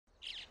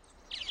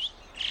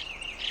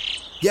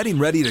Getting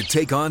ready to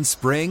take on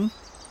spring?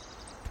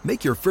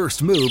 Make your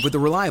first move with the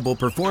reliable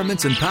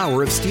performance and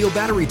power of Steel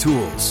battery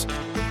tools.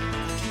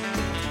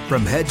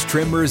 From hedge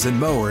trimmers and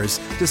mowers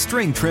to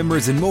string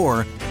trimmers and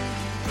more,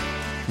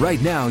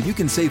 right now you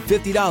can save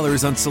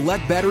 $50 on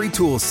select battery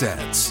tool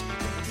sets.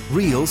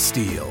 Real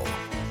Steel.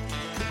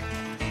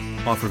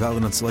 Offer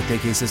valid on select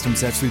AK system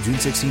sets through June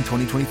 16,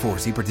 2024.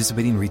 See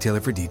participating retailer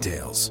for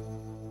details.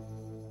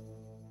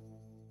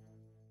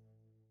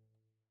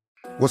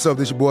 What's up,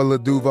 this your boy Lil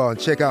Duval, and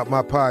check out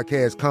my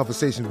podcast,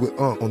 Conversations with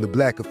Unc, on the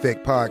Black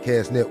Effect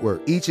Podcast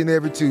Network. Each and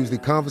every Tuesday,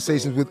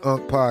 Conversations with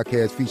Unc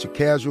podcast feature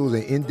casual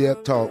and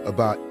in-depth talk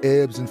about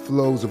ebbs and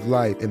flows of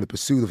life and the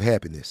pursuit of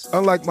happiness.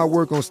 Unlike my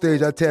work on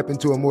stage, I tap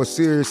into a more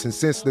serious and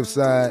sensitive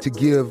side to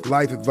give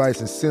life advice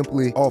and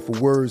simply offer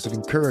words of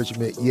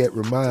encouragement, yet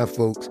remind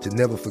folks to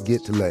never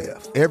forget to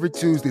laugh. Every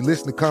Tuesday,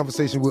 listen to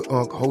Conversation with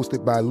Unc,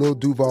 hosted by Lil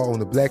Duval on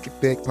the Black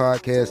Effect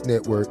Podcast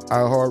Network,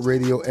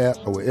 iHeartRadio app,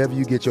 or wherever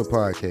you get your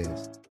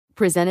podcasts.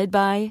 Presented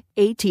by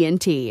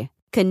AT&T.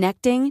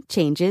 Connecting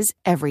changes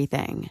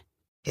everything.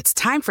 It's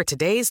time for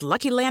today's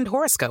Lucky Land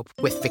horoscope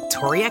with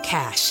Victoria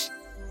Cash.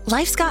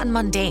 Life's gotten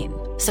mundane,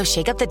 so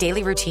shake up the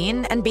daily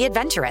routine and be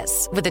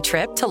adventurous with a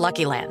trip to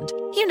Lucky Land.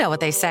 You know what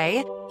they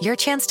say, your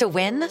chance to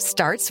win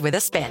starts with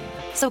a spin.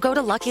 So go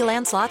to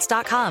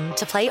LuckyLandSlots.com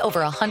to play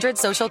over 100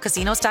 social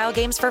casino-style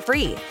games for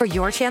free for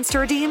your chance to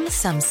redeem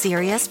some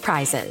serious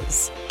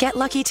prizes. Get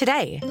lucky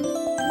today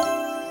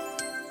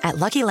at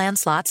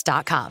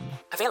LuckyLandSlots.com.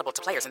 Available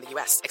to players in the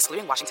U.S.,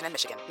 excluding Washington and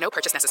Michigan. No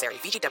purchase necessary.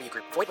 VGW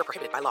Group. Void where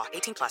prohibited by law.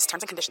 18 plus.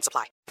 Terms and conditions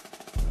apply.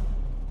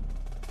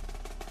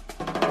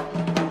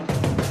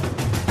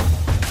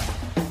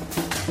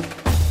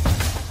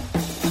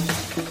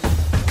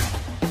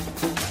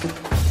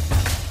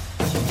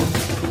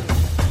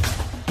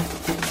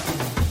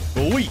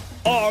 We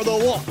are the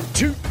 1,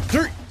 2,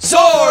 3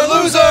 Sore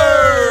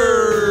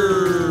Losers!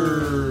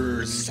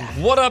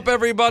 What up,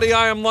 everybody?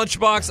 I am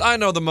Lunchbox. I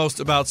know the most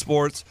about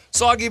sports,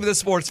 so I'll give you the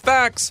sports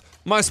facts,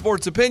 my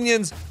sports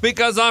opinions,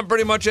 because I'm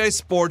pretty much a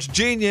sports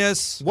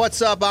genius.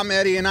 What's up? I'm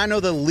Eddie, and I know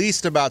the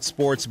least about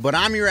sports, but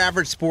I'm your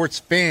average sports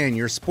fan,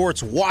 your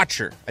sports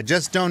watcher. I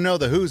just don't know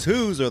the who's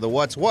who's or the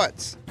what's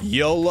what's.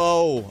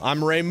 YOLO. I'm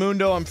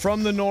Raymundo. I'm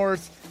from the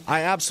north.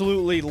 I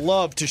absolutely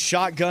love to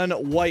shotgun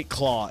White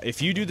Claw.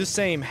 If you do the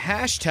same,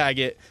 hashtag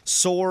it,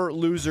 Sore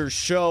Losers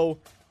Show.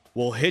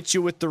 We'll hit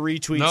you with the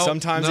retweet.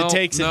 Sometimes it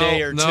takes a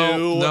day or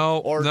two.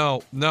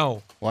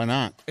 No. Why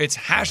not? It's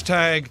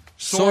hashtag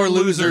Sore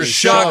Losers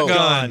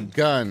Shotgun.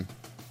 Gun.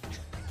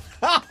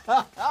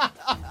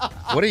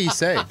 What do you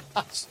say?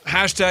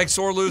 Hashtag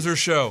Sore Losers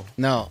Show.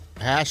 No.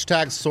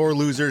 Hashtag Sore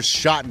Losers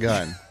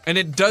Shotgun. And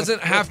it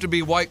doesn't have to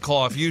be White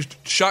Claw. If you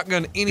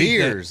shotgun anything.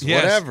 Beers,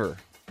 yes. whatever.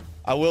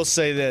 I will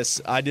say this.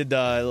 I did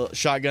the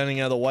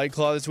shotgunning of the White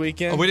Claw this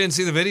weekend. Oh, we didn't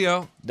see the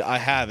video. I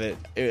have it.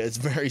 It's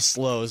very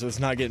slow, so it's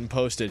not getting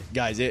posted.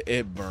 Guys,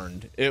 it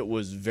burned. It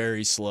was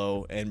very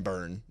slow and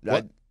burned.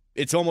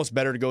 It's almost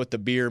better to go with the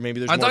beer.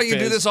 Maybe there's more I thought you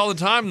do this all the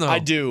time, though. I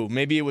do.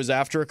 Maybe it was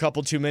after a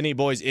couple too many.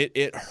 Boys,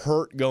 it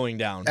hurt going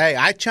down. Hey,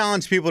 I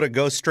challenge people to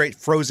go straight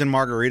frozen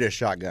margarita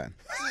shotgun.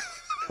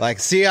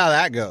 See how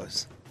that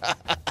goes.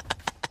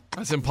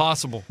 That's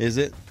impossible. Is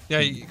it? Yeah,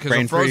 because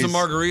a frozen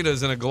margarita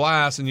is in a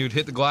glass, and you'd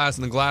hit the glass,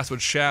 and the glass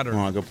would shatter.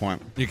 Oh, good point.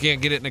 You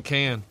can't get it in a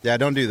can. Yeah,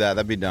 don't do that.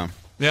 That'd be dumb.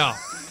 Yeah.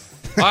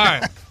 All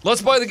right,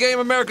 let's play the game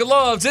America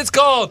loves. It's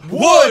called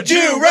Would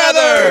You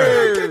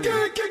Rather?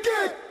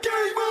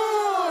 Game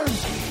on!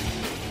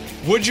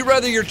 Would you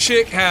rather your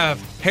chick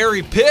have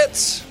hairy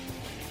pits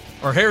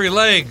or hairy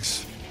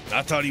legs?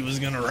 I thought he was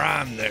going to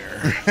rhyme there.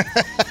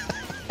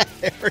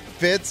 Hairy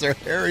pits or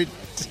hairy...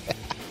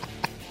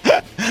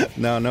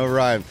 No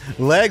rhyme.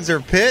 Legs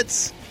or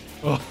pits?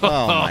 Oh,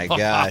 my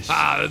gosh.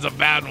 That's a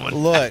bad one.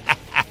 Look,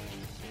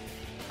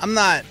 I'm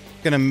not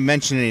going to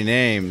mention any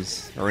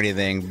names or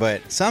anything,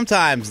 but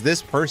sometimes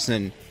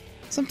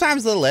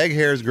the leg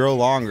hairs grow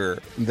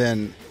longer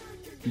than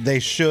they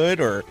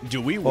should or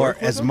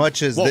as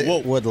much as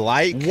they would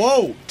like.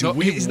 Whoa.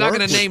 He's not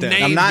going to name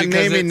names. I'm not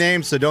naming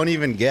names, so don't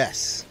even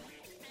guess.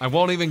 I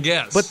won't even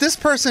guess. But this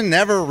person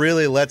never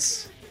really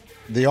lets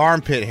the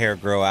armpit hair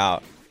grow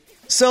out.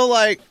 So,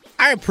 I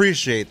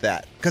appreciate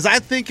that because I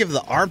think if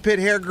the armpit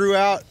hair grew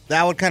out,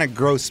 that would kind of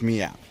gross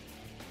me out.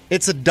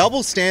 It's a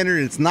double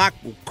standard. It's not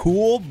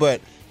cool,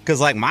 but because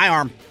my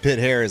armpit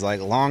hair is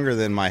longer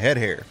than my head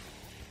hair.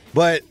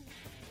 But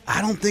I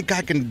don't think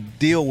I can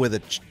deal with a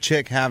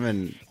chick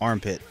having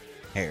armpit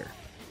hair.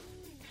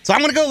 So I'm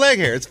going to go leg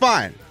hair. It's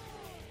fine.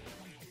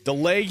 The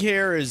leg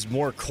hair is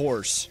more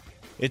coarse.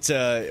 It's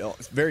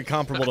very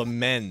comparable to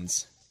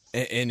men's,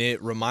 and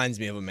it reminds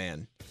me of a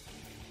man.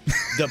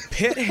 The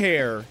pit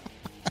hair...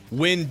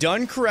 When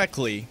done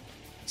correctly,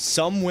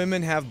 some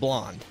women have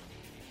blonde,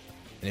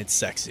 and it's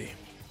sexy.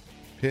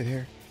 Pit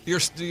hair? You're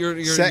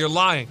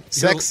lying.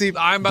 Sexy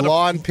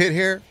blonde pit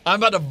hair? I'm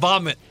about to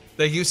vomit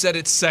that you said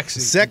it's sexy.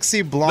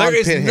 Sexy blonde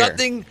pit hair. There is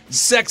nothing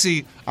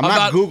sexy I'm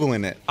not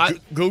Googling it.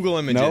 Google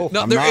image no, it.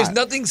 No, there is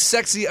nothing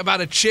sexy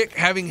about a chick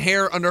having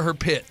hair under her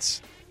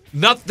pits.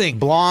 Nothing.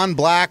 Blonde,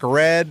 black,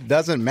 red,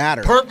 doesn't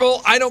matter.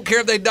 Purple, I don't care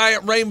if they dye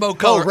it rainbow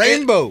color. Oh,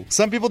 rainbow.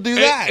 Some people do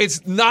that.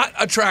 It's not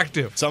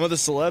attractive. Some of the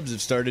celebs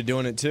have started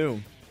doing it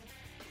too.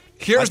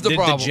 Here's the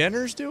problem. Did the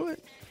Jenners do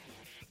it?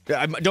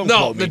 Don't No,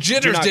 quote me. the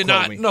Jenners did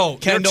not. Me. No,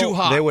 Kendall, they're too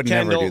hot. They would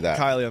Kendall, never do that.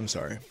 Kylie, I'm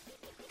sorry.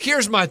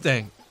 Here's my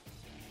thing.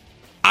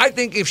 I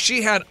think if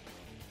she had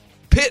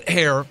pit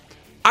hair,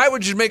 I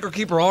would just make her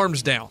keep her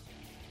arms down,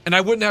 and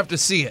I wouldn't have to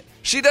see it.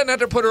 She doesn't have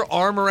to put her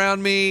arm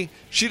around me.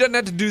 She doesn't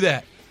have to do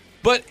that.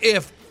 But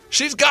if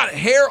she's got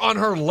hair on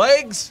her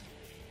legs,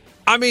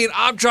 I mean,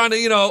 I'm trying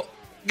to,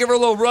 give her a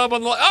little rub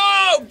on the leg.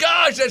 Oh,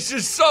 gosh, that's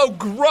just so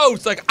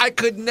gross. Like, I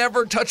could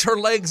never touch her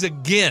legs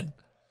again.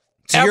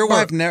 So your Ever.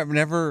 wife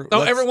never.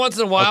 No, every once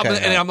in a while, Okay,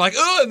 and I'm like,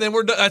 oh, and then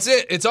we're done. That's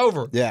it. It's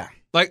over. Yeah.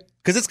 Like,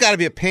 Because it's got to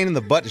be a pain in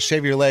the butt to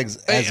shave your legs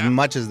as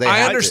much as they have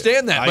I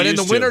understand to. that, but in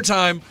the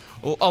wintertime,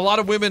 a lot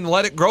of women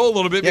let it grow a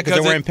little bit Yeah, 'cause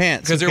they're wearing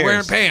pants. Because Who they're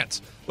wearing cares?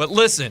 pants. But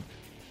listen,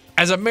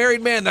 as a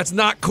married man, that's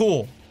not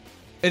cool.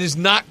 It is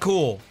not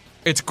cool.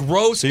 It's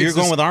gross. So you're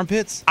going with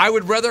armpits? I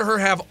would rather her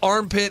have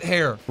armpit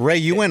hair. Ray,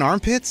 you went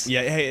armpits?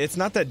 Yeah, hey, it's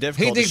not that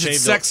difficult. He thinks to shave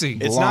it's sexy.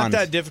 It's Blonde. not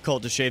that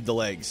difficult to shave the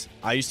legs.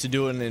 I used to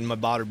do it in my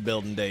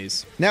bodybuilding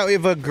days. Now,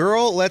 if a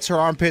girl lets her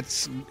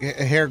armpits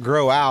hair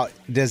grow out,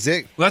 does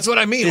it? That's what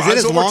I mean. Is it That's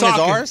as what we're long as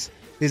talking. ours?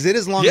 Is it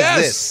as long Yes.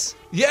 as this?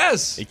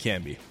 Yes. It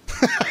can be.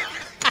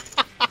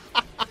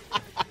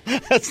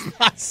 That's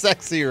not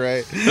sexy,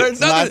 right? There's It's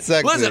not nothing-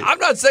 sexy. Listen, I'm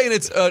not saying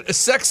it's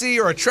sexy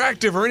or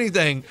attractive or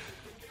anything.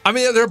 I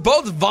mean, they're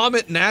both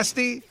vomit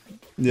nasty.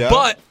 Yeah.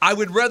 But I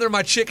would rather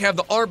my chick have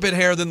the armpit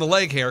hair than the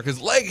leg hair, because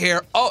leg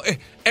hair,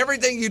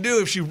 everything you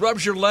do, if she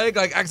rubs your leg,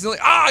 like accidentally,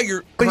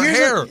 her But here's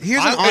hair.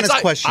 here's an It's honest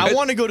like- question. I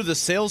want to go to the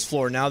sales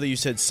floor now that you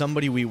said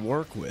somebody we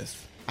work with.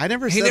 I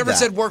never He said never that.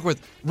 said work with.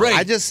 Ray,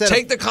 I just said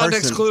take a the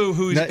context person. clue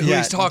who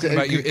he's talking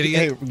about, you idiot.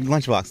 Hey,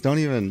 Lunchbox, don't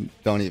even.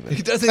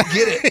 He doesn't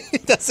get it. He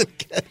doesn't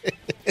get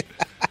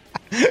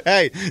it.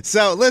 Hey,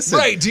 so listen.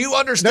 Ray, do you No,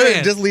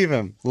 understand? just leave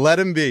him. Let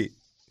him be.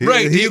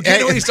 Ray, do you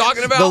get what he's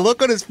talking about? The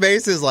look on his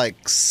face is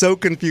like so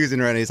confusing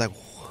right now. He's like,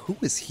 who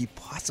is he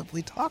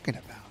possibly talking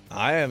about?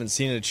 I haven't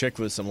seen a chick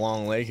with some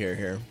long leg hair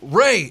here.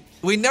 Ray,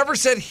 we never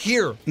said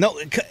here. No,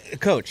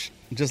 Coach,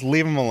 just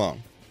leave him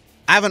alone.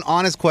 I have an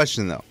honest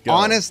question, though. Go.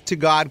 Honest to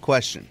God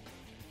question.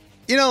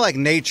 Like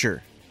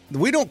nature.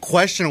 We don't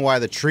question why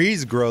the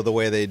trees grow the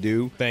way they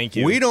do. Thank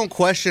you. We don't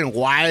question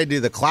why do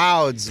the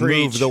clouds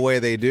Preach. move the way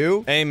they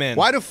do. Amen.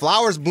 Why do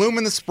flowers bloom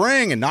in the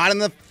spring and not in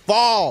the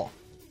fall?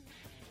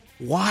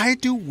 Why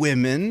do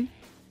women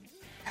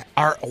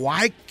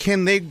why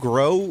can they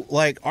grow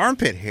like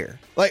armpit hair?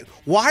 Like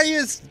why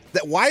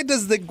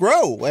does it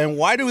grow and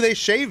why do they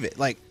shave it?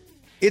 Like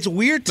it's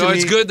weird to me. No,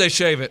 it's good they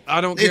shave it. I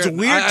don't care. It's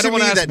weird I to don't me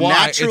wanna ask that why.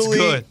 naturally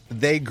It's good.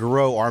 they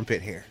grow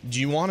armpit hair. Do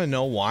you want to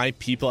know why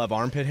people have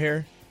armpit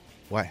hair?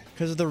 Why?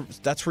 Because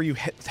that's where you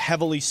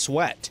heavily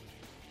sweat.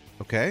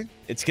 Okay.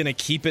 It's going to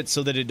keep it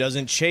so that it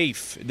doesn't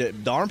chafe. The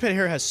armpit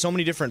hair has so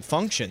many different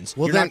functions.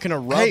 Well, You're then, not going to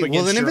rub hey, against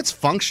well, then your... if it's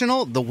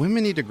functional, the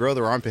women need to grow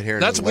their armpit hair.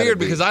 and That's just let weird it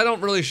be. because I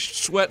don't really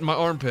sweat in my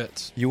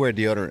armpits. You wear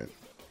deodorant.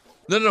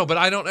 No, but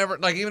I don't ever,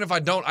 like, even if I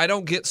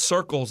don't get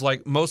circles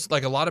like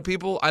a lot of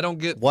people. I don't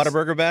get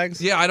Whataburger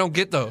bags? Yeah, I don't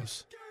get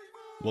those.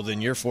 Well,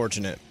 then you're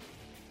fortunate.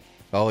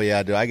 Oh,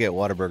 yeah, dude. I get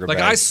Whataburger Like,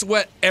 I bags.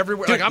 sweat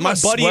everywhere. Dude, like, I'm my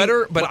a buddy-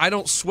 sweater, but I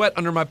don't sweat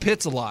under my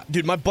pits a lot.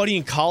 Dude, my buddy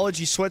in college,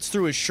 he sweats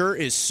through his shirt,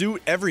 his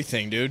suit,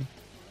 everything, dude.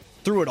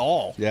 Through it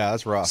all. Yeah,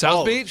 that's rough.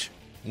 South Beach?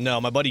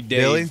 No, my buddy Dave.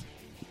 Billy?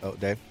 Oh,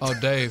 Dave. Oh,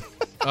 Dave.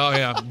 Oh,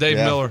 yeah. Dave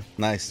Yeah, Miller.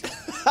 Nice.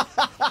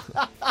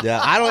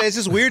 Yeah, it's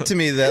just weird to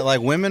me that like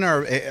women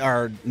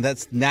are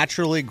that's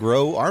naturally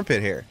grow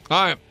armpit hair.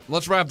 All right,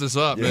 let's wrap this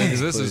up, man,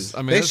 because this is, I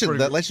mean, they that's should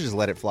pretty good. let's just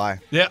let it fly.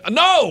 Yeah,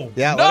 no!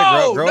 Yeah, no,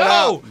 let it grow it no!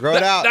 out. Grow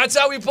it out. That's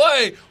how we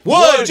play.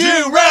 Would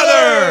you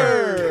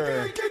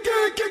rather?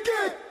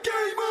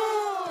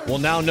 Well,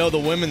 now know the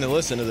women that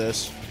listen to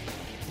this.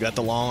 Got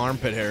the long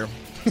armpit hair.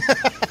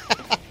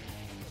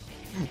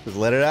 Just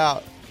let it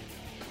out.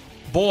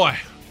 Boy,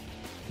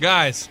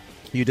 guys.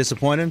 You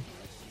disappointed?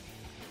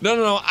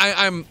 No.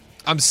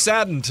 I'm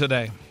saddened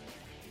today.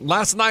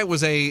 Last night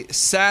was a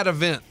sad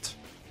event.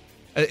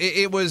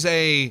 It was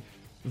a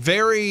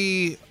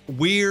very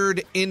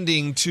weird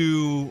ending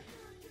to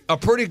a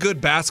pretty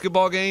good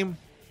basketball game.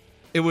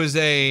 It was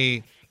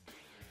I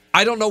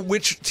don't know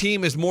which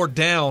team is more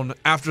down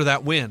after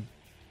that win.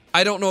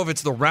 I don't know if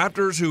it's the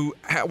Raptors who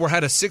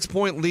had a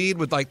 6-point lead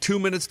with like 2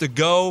 minutes to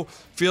go,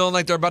 feeling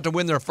like they're about to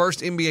win their first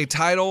NBA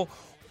title,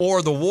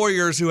 or the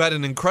Warriors who had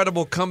an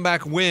incredible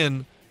comeback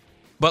win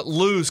but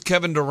lose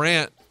Kevin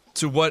Durant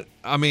to what,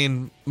 I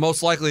mean,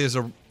 most likely is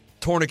a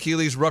torn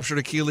Achilles, ruptured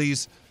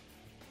Achilles.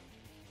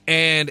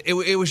 And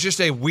it was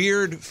just a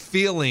weird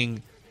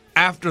feeling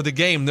after the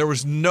game. There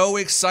was no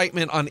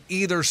excitement on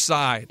either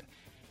side.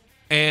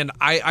 And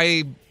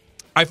I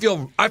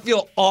feel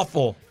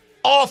awful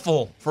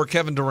for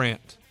Kevin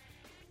Durant.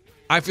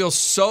 I feel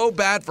so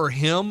bad for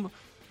him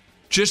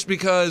just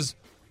because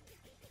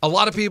a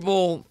lot of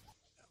people,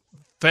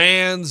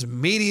 fans,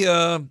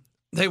 media,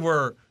 they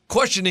were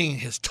questioning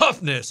his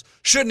toughness.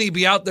 Shouldn't he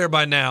be out there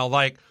by now?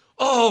 Like,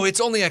 oh,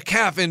 it's only a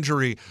calf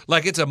injury.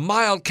 Like, it's a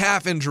mild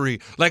calf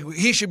injury. Like,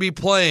 he should be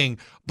playing,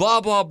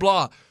 blah, blah,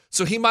 blah.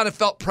 So he might have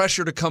felt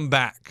pressure to come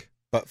back.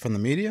 But from the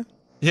media?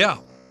 Yeah.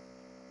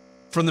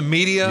 From the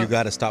media. You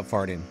got to stop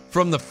farting.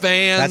 From the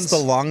fans. That's the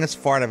longest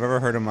fart I've ever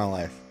heard in my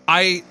life.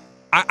 I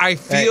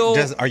feel...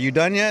 Hey, are you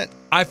done yet?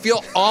 I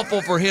feel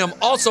awful for him.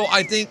 Also,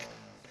 I think...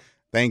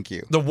 Thank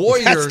you. The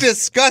Warriors... That's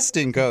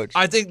disgusting, Coach.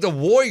 I think the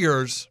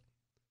Warriors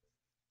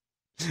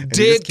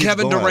did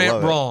Kevin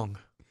Durant wrong.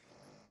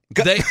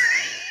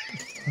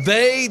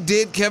 They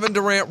did Kevin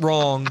Durant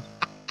wrong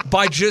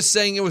by just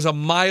saying it was a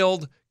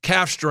mild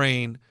calf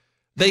strain.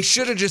 They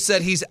should have just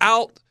said he's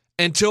out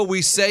until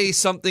we say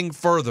something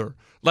further.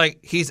 Like,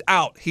 he's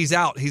out, he's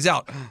out, he's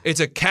out.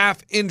 It's a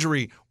calf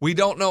injury. We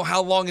don't know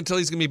how long until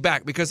he's going to be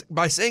back. Because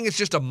by saying it's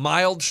just a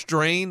mild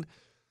strain,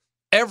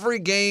 every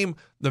game,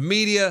 the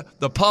media,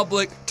 the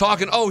public,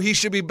 talking, oh, he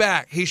should be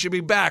back. He should be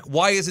back.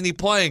 Why isn't he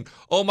playing?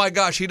 Oh, my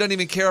gosh, he doesn't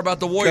even care about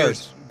the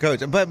Warriors.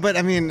 Coach, but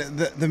I mean,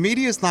 the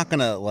media is not going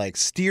to, like,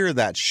 steer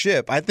that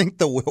ship. I think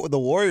the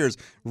Warriors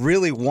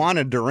really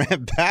wanted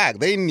Durant back.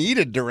 They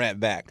needed Durant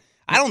back.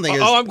 I don't think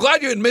I'm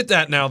glad you admit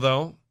that now,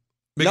 though.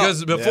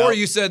 Because before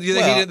you said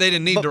they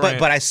didn't need Durant.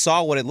 But I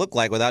saw what it looked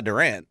like without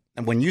Durant.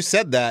 And when you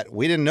said that,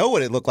 we didn't know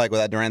what it looked like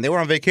without Durant. They were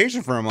on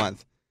vacation for a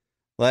month.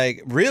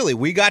 Like, really,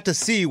 we got to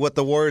see what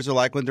the Warriors are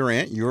like with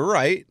Durant. You were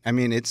right. I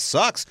mean, it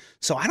sucks.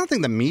 So I don't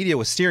think the media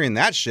was steering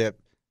that ship.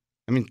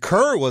 I mean,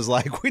 Kerr was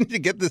like, we need to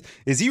get this.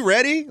 Is he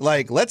ready?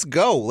 Like, let's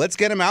go. Let's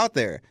get him out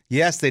there.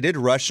 Yes, they did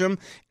rush him.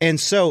 And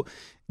so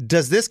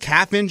does this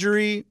calf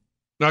injury...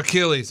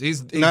 Achilles.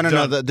 He's no.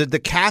 done. The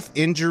calf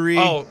injury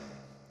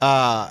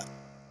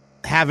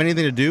have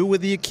anything to do with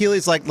the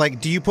Achilles?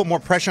 Like, do you put more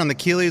pressure on the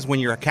Achilles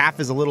when your calf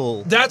is a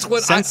little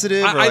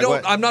sensitive? I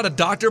don't. I'm not a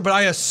doctor, but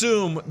I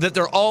assume that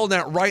they're all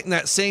in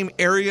that same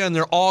area and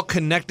they're all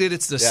connected.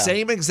 It's the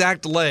same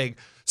exact leg.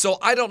 So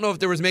I don't know if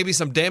there was maybe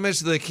some damage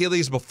to the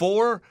Achilles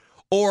before,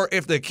 or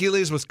if the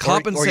Achilles was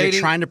compensating. Or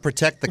you're trying to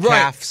protect the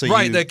calf.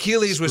 The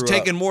Achilles was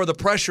taking more of the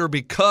pressure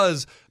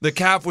because the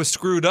calf was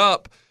screwed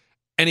up,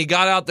 and he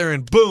got out there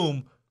and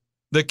boom,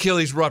 the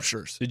Achilles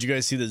ruptures. Did you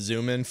guys see the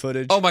zoom-in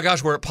footage? Oh, my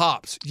gosh, where it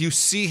pops. You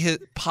see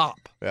it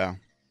pop. Yeah.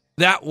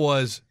 That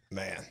was,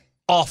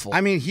 awful.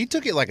 I mean, he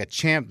took it like a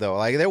champ, though.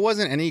 Like, there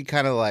wasn't any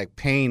kind of, like,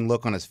 pain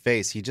look on his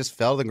face. He just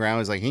fell to the ground. It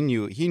was like he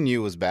knew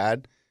it was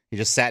bad. He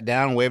just sat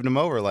down and waved him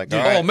over like, all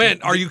right. Oh,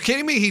 man, are you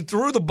kidding me? He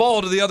threw the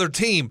ball to the other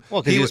team.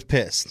 Well, because he was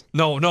pissed.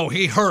 No,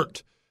 he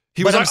hurt.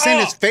 But I'm saying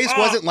his face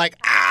wasn't like,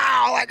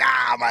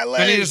 my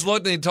leg. And he just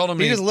looked and he told him.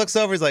 He just looks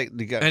over, he's like,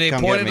 and he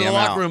pointed to the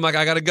locker room like,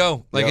 I got to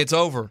go. Like, it's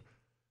over.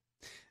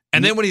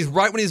 And then when he's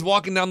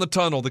walking down the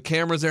tunnel, the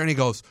camera's there and he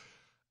goes,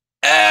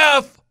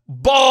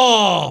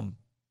 F-bomb.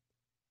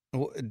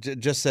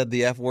 Just said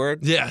the F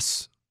word?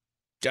 Yes.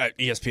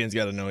 ESPN's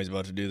got to know he's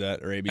about to do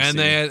that, or ABC. And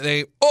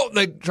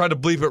they tried to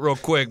bleep it real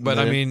quick, but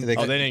they didn't catch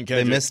it.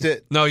 They missed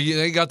it? No,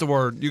 they got the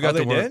word. You got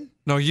the word. Did?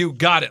 No, you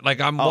got it. Like,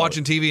 I'm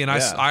watching TV and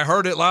I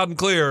heard it loud and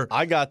clear.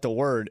 I got the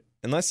word,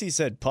 unless he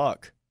said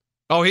puck.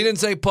 Oh, he didn't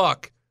say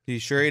puck. You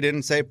sure he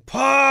didn't say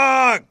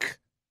puck?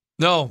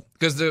 No,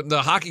 because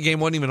the hockey game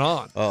wasn't even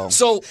on. Oh.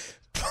 So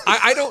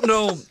I don't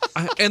know.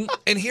 And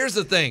here's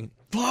the thing.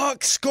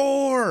 Puck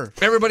score.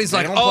 Everybody's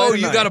like, oh,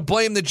 you got to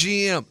blame the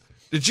GM.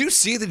 Did you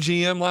see the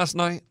GM last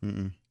night?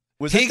 Mm-mm.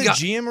 Was that the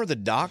GM or the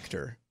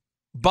doctor?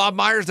 Bob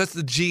Myers, that's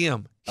the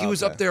GM. He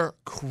was up there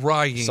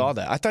crying. Saw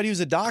that. I thought he was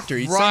a doctor.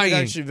 He sounded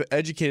actually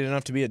educated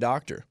enough to be a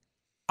doctor.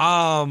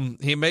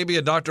 He may be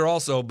a doctor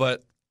also,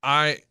 but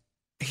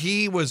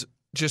he was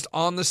just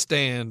on the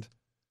stand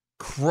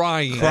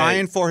crying.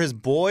 Crying for his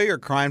boy or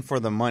crying for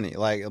the money?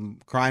 Like,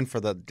 crying for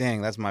the,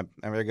 dang, that's my,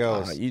 there it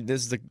goes.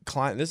 This is the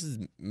client. This is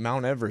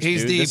Mount Everest,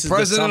 He's dude. the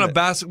president of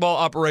basketball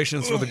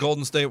operations for the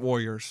Golden State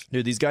Warriors.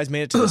 Dude, these guys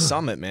made it to the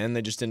summit, man.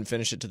 They just didn't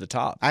finish it to the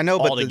top. I know,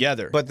 all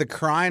together. But the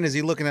crying, is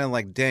he looking at it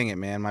like, dang it,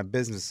 man, my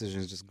business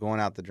decision is just going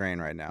out the drain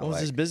right now. What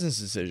was his business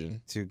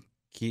decision? To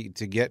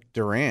get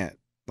Durant.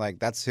 Like,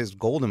 that's his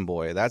golden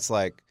boy. That's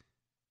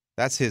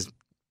his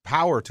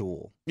power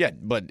tool. Yeah,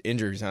 but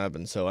injuries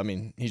happen, so I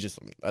mean,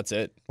 that's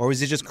it. Or was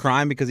he just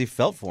crying because he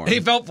felt for him? He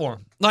felt for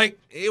him. Like,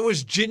 it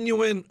was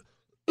genuine.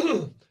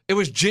 It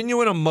was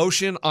genuine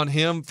emotion on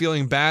him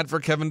feeling bad for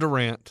Kevin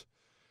Durant.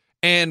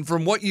 And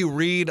from what you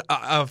read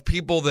of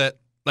people that,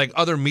 like,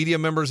 other media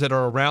members that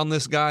are around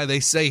this guy, they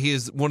say he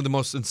is one of the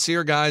most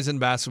sincere guys in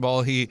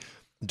basketball.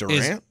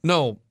 Durant?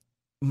 No,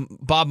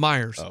 Bob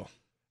Myers. Oh.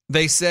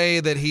 They say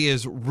that he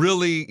is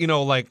really,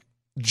 like,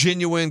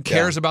 genuine,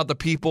 cares about the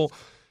people.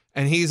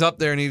 And he's up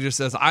there and he just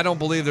says, I don't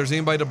believe there's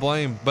anybody to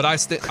blame. But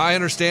I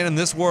understand in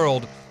this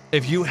world,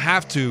 if you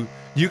have to,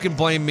 you can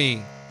blame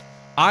me.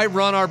 I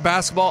run our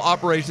basketball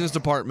operations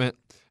department.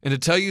 And to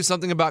tell you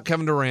something about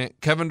Kevin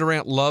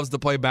Durant loves to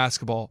play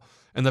basketball.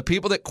 And the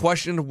people that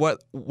questioned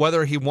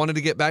whether he wanted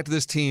to get back to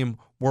this team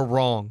were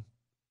wrong.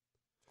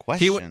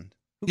 Questioned?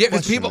 Yeah,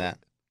 because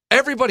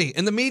everybody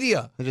in the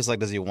media. They're just like,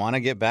 does he want to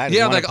get back?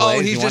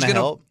 He's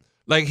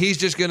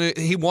just going to,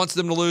 he wants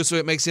them to lose so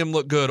it makes him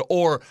look good.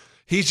 Or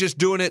He's just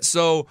doing it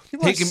so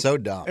People he are can. so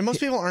dumb. And most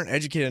people aren't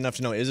educated enough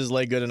to know, is his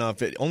leg good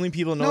enough? Only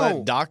people know No.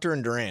 that, Doctor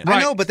and Durant.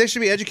 I know, but they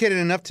should be educated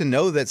enough to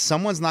know that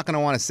someone's not going to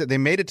want to sit. They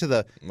made it to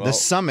the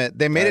summit.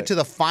 They made it to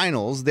the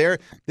finals.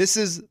 This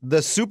is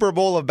the Super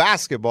Bowl of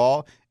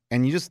basketball,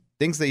 and you just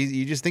think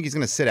he's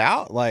going to sit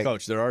out. Like,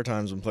 Coach, there are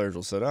times when players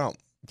will sit out.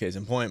 Case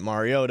in point,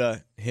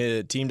 Mariota,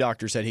 his team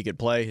doctor said he could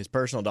play. His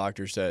personal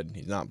doctor said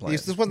he's not playing.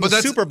 this wasn't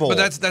the Super Bowl. But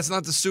that's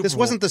not the Super Bowl. This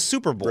wasn't the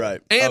Super Bowl.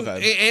 Right.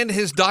 And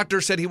his doctor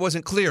said he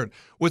wasn't cleared.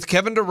 With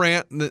Kevin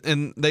Durant,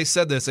 and they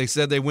said this, they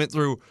said they went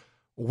through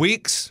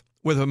weeks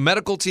with a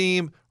medical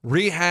team,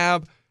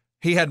 rehab.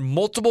 He had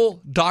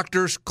multiple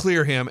doctors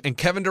clear him, and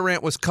Kevin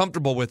Durant was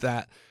comfortable with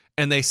that.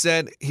 And they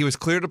said he was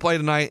cleared to play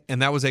tonight,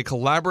 and that was a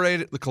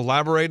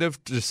collaborative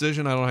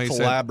decision. I don't know how you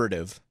say it.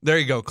 Collaborative. There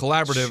you go,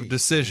 collaborative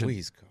decision.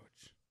 Please, Coach.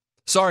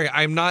 Sorry,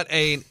 I'm not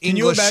an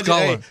English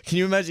scholar. Can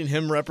you imagine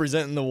him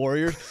representing the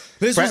Warriors?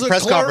 This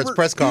Press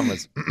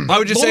conference. I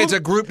would just say it's a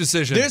group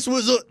decision. This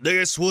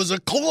was a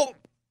club.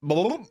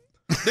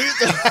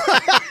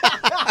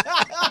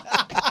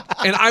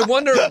 And I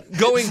wonder,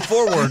 going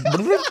forward,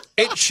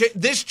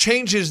 this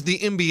changes the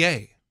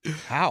NBA.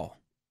 How?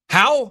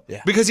 How?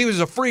 Yeah. Because he was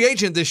a free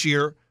agent this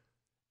year,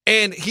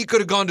 and he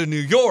could have gone to New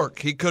York.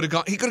 He could have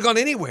gone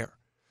anywhere.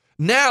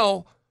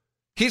 Now,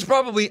 he's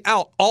probably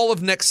out all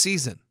of next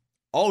season.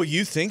 Oh,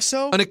 you think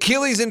so? An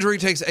Achilles injury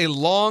takes a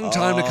long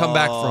time to come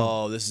back from.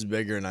 Oh, this is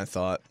bigger than I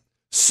thought.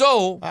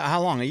 So,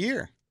 How long? A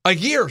year? a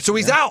year. So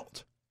he's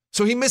out.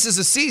 So he misses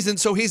a season.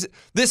 So he's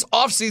this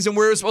offseason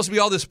where it was supposed to be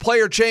all this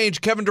player change.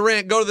 Kevin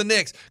Durant, go to the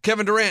Knicks.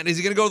 Kevin Durant, is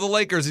he going to go to the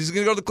Lakers? Is he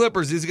going to go to the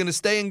Clippers? Is he going to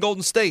stay in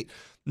Golden State?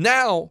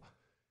 Now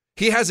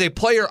he has a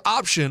player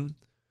option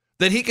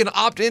that he can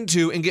opt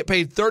into and get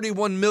paid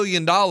 $31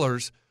 million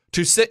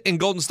to sit in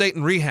Golden State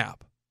and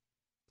rehab.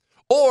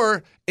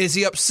 Or is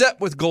he upset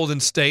with Golden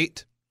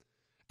State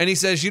and he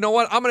says, you know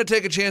what, I'm going to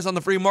take a chance on the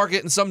free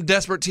market, and some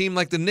desperate team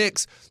like the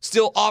Knicks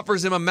still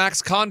offers him a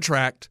max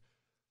contract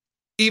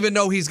even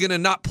though he's going to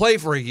not play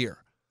for a year.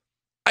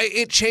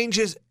 It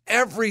changes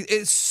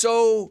it's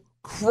so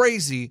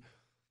crazy,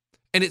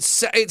 and it's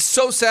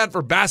so sad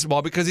for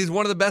basketball because he's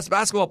one of the best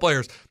basketball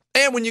players.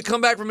 And when you come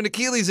back from an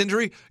Achilles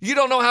injury, you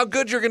don't know how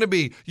good you're going to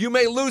be. You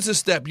may lose a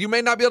step. You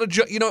may not be able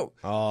to,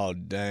 Oh,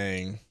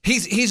 dang.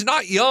 He's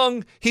not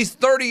young. He's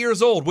 30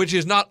 years old, which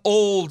is not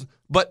old,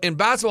 but in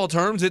basketball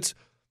terms, it's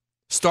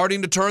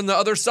starting to turn the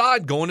other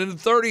side. Going into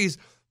the 30s,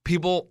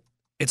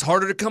 it's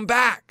harder to come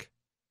back.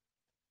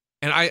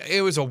 And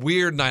it was a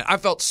weird night. I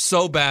felt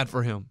so bad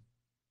for him.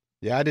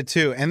 Yeah, I did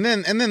too. And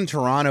then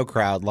Toronto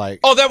crowd, like,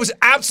 oh, that was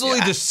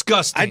absolutely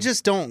disgusting. I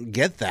just don't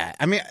get that.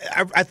 I mean,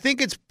 I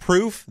think it's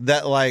proof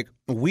that, like,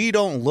 we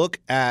don't look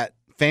at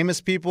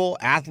famous people,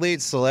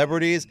 athletes,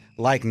 celebrities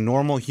like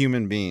normal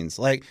human beings.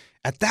 Like,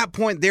 at that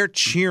point, they're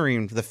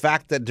cheering for the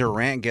fact that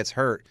Durant gets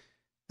hurt.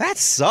 That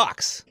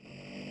sucks.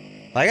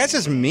 Like, that's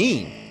just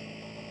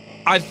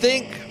mean. I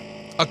think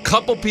a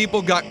couple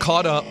people got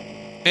caught up.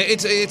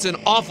 It's an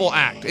awful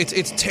act.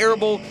 It's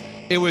terrible.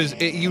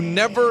 You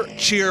never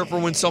cheer for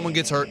when someone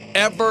gets hurt,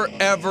 ever,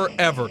 ever,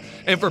 ever.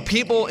 And for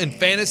people in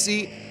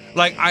fantasy,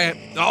 like, I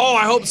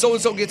hope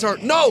so-and-so gets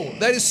hurt. No,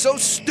 that is so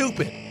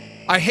stupid.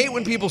 I hate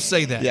when people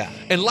say that. Yeah.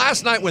 And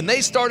last night when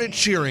they started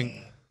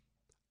cheering,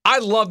 I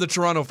love the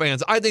Toronto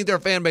fans. I think their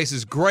fan base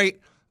is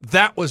great.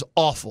 That was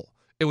awful.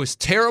 It was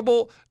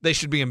terrible. They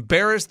should be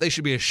embarrassed. They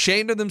should be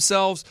ashamed of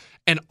themselves.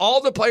 And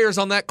all the players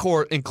on that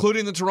court,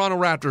 including the Toronto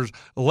Raptors,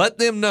 let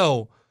them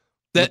know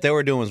that what they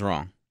were doing was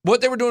wrong.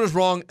 What they were doing was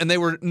wrong, and they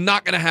were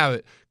not going to have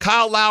it.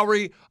 Kyle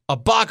Lowry,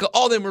 Ibaka,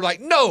 all of them were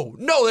like, no,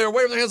 they were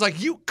waving their hands like,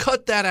 you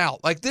cut that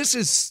out. Like, this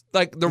is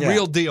like the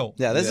real deal.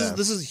 Yeah,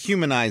 this is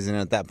humanizing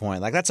at that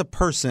point. Like, that's a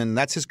person,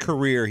 that's his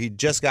career. He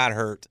just got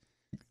hurt.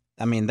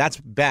 I mean, that's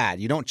bad.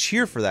 You don't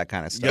cheer for that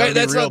kind of stuff.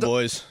 Gotta be real,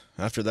 boys.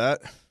 After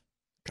that,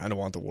 kind of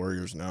want the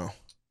Warriors now.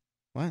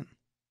 What?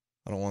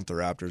 I don't want the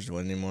Raptors to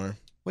win anymore.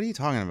 What are you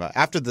talking about?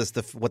 After this,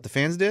 what the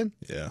fans did?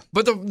 Yeah.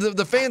 But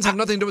the fans have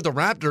nothing to do with the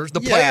Raptors.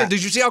 The players,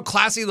 did you see how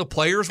classy the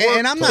players were?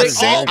 And I'm not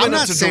saying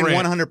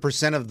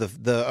 100% of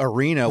the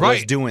arena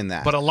was doing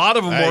that. But a lot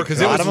of them were because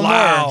it was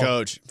loud.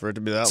 Coach, for it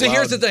to be that See, loud.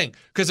 here's the thing.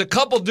 Because a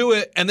couple do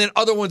it, and then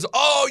other ones,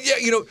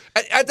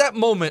 at that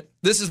moment,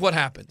 this is what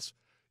happens.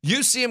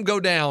 You see him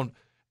go down,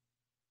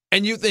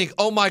 and you think,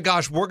 oh my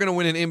gosh, we're going to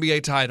win an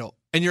NBA title.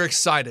 And you're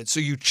excited, so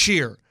you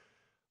cheer.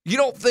 You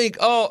don't think,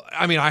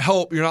 I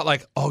hope you're not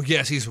like, oh,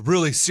 yes, he's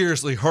really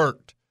seriously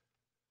hurt.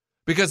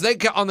 Because they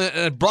on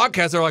the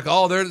broadcast, they're like,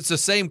 oh, it's the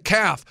same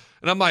calf.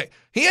 And I'm like,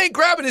 he ain't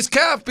grabbing his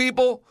calf,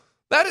 people.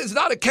 That is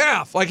not a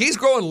calf. Like, he's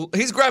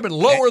grabbing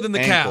lower than the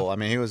calf. I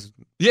mean, he was.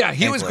 Yeah,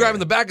 he was grabbing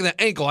the back of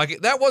the ankle.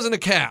 Like, that wasn't a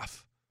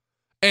calf.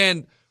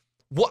 And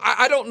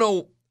I don't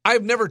know.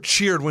 I've never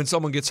cheered when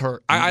someone gets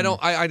hurt.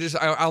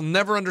 I'll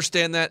never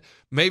understand that.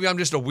 Maybe I'm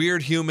just a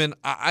weird human.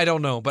 I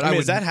don't know. But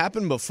has that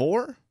happened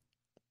before?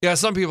 Yeah,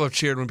 some people have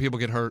cheered when people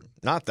get hurt.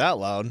 Not that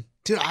loud.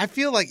 Dude, I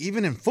feel like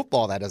even in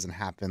football that doesn't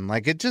happen.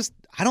 Like,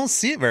 I don't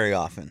see it very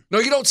often. No,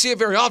 you don't see it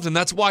very often.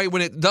 That's why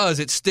when it does,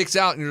 it sticks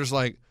out and you're just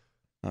like,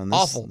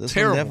 Awful. This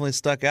Terrible. one definitely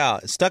stuck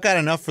out. It stuck out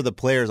enough for the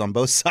players on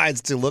both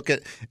sides to look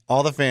at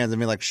all the fans and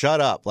be like, shut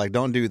up. Like,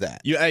 don't do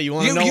that. You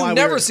want to know You why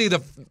never see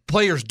the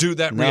players do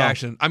that No.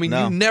 reaction. I mean,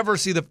 No. you never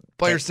see the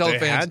players tell the They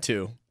fans. had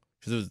to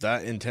because it was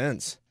that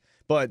intense.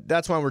 But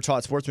that's why we're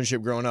taught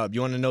sportsmanship growing up.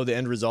 You want to know the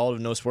end result of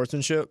no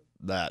sportsmanship?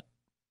 That.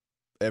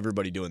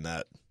 Everybody doing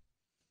that.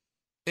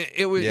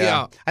 It was,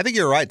 yeah. I think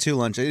you're right, too,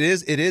 Lunch. It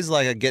is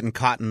like a getting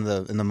caught in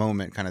the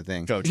moment kind of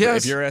thing. Coach,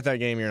 Yes. if you're at that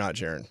game, you're not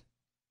cheering.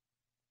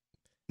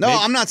 No, Maybe-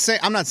 I'm not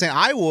saying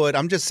I would.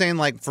 I'm just saying,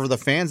 like, for the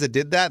fans that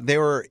did that, they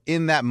were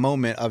in that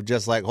moment of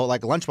just like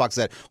Lunchbox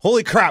said,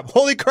 holy crap,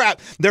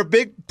 their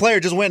big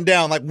player just went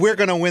down. Like, we're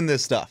gonna win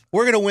this stuff.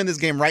 We're gonna win this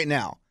game right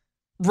now.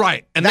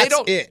 Right. And That's they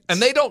don't it.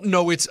 and they don't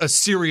know it's a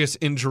serious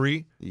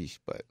injury. Yeesh,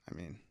 but I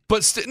mean,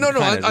 But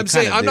kinda- I'm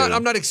saying kinda do.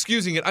 I'm not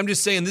excusing it. I'm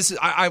just saying this is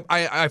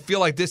I feel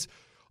like this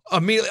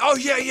immediately. Oh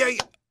yeah.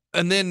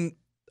 And then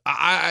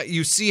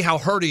you see how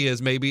hurt he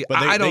is. Maybe But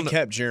I they don't.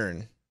 kept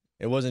cheering.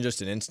 It wasn't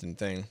just an instant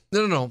thing.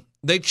 No.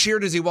 They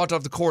cheered as he walked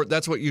off the court.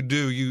 That's what you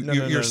do.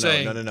 You're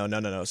saying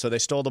No. So they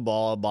stole the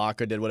ball.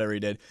 Baca did whatever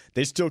he did.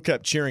 They still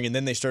kept cheering, and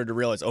then they started to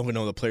realize, oh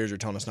no, the players are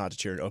telling us not to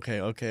cheer. Okay.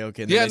 And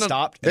then they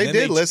stopped. And they then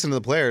did listen to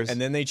the players.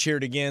 And then they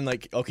cheered again,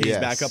 like, okay, Yes.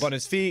 he's back up on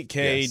his feet.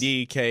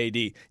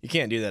 KD. You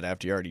can't do that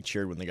after you already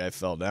cheered when the guy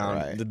fell down.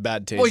 Right. The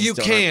bad taste. Well, is you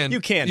still can. not-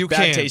 You can. You bad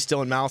can. taste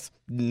still in mouth.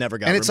 Never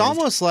got. And it's removed.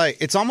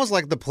 almost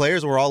like the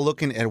players were all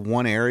looking at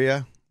one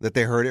area that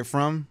they heard it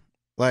from.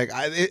 Like,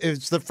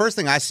 it's the first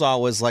thing I saw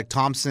was like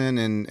Thompson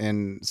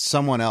and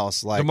someone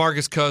else, like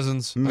DeMarcus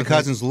Cousins.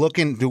 Cousins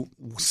looking to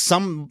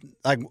some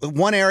like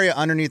one area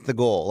underneath the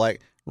goal,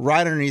 like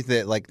right underneath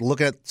it, like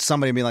looking at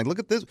somebody and being like, look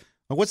at this.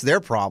 What's their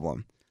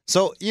problem?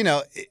 So,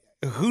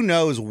 who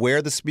knows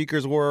where the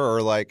speakers were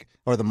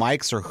or the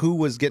mics or who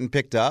was getting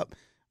picked up,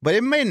 but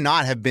it may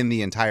not have been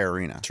the entire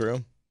arena.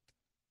 True.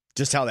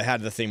 Just how they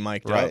had the thing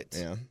mic'd Right. up.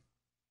 Yeah.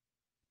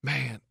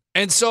 Man.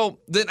 And so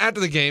then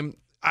after the game,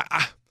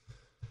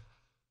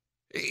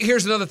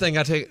 here's another thing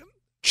I take.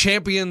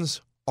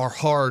 Champions are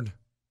hard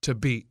to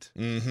beat.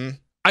 Mm-hmm.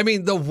 I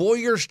mean, the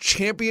Warriors'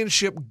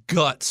 championship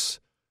guts,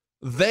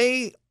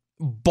 they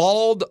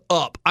balled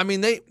up. I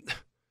mean,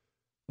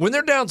 when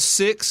they're down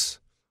 6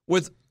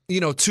 with,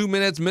 2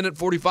 minutes, minute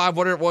 45,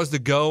 whatever it was to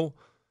go,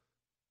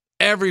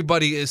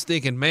 everybody is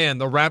thinking, man,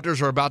 the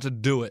Raptors are about to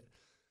do it.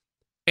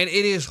 And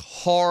it is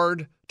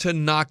hard to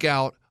knock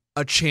out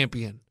a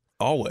champion.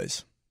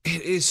 Always.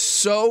 It is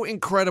so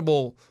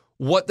incredible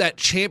what that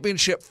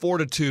championship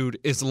fortitude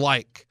is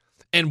like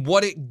and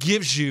what it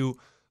gives you,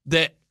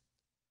 that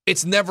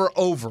it's never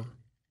over.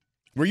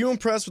 Were you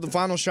impressed with the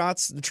final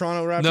shots the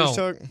Toronto Raptors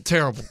took?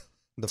 Terrible.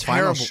 The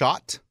final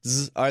shot?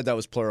 All right, that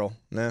was plural.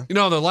 Nah.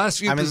 The last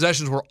few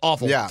possessions were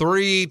awful. Yeah.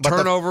 3, But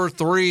turnover,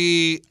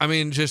 3. I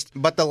mean, just.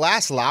 But the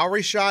last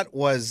Lowry shot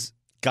was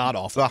god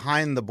awful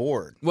behind the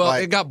board. Well,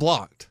 it got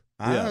blocked.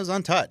 It was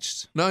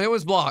untouched. No, it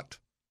was blocked.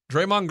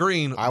 Draymond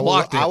Green I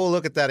blocked it. will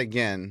look at that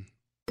again.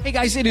 Hey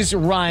guys, it is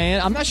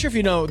Ryan. I'm not sure if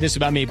you know this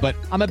about me, but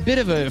I'm a bit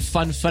of a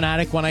fun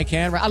fanatic when I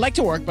can. I like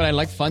to work, but I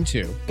like fun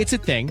too. It's a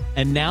thing.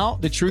 And now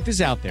the truth is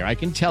out there. I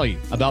can tell you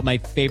about my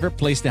favorite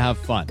place to have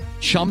fun.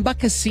 Chumba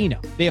Casino.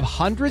 They have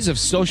hundreds of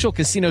social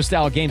casino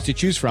style games to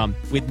choose from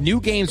with new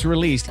games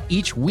released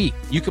each week.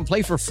 You can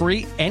play for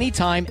free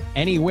anytime,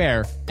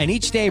 anywhere. And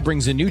each day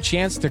brings a new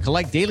chance to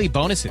collect daily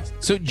bonuses.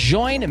 So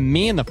join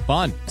me in the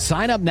fun.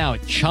 Sign up now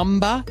at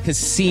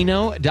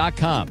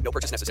ChumbaCasino.com. No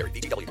purchase necessary.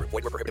 VGW Group.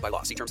 Void where prohibited by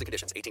law. See terms and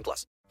conditions.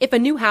 18+. If a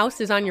new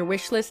house is on your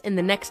wish list in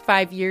the next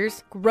 5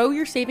 years, grow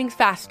your savings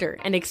faster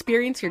and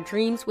experience your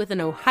dreams with an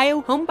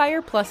Ohio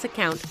Homebuyer Plus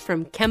account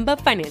from Kemba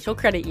Financial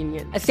Credit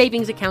Union. A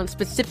savings account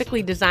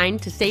specifically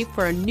designed to save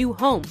for a new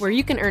home, where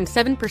you can earn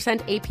 7%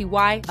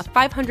 APY,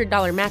 a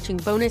 $500 matching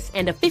bonus,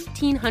 and a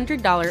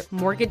 $1,500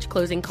 mortgage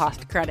closing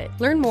cost credit.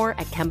 Learn more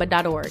at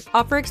Kemba.org.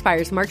 Offer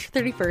expires March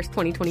 31st,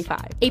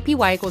 2025.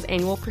 APY equals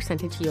annual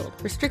percentage yield.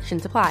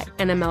 Restrictions apply.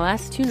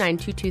 NMLS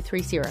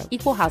 292230.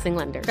 Equal housing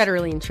lender.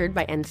 Federally insured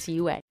by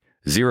NCUA.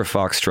 Zero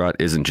Foxtrot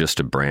isn't just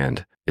a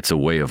brand, it's a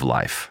way of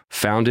life.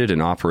 Founded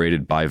and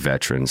operated by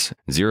veterans,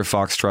 Zero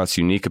Foxtrot's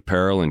unique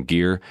apparel and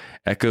gear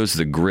echoes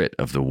the grit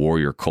of the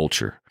warrior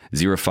culture.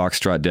 Zero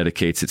Foxtrot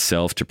dedicates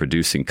itself to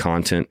producing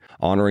content,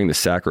 honoring the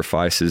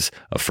sacrifices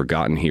of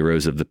forgotten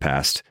heroes of the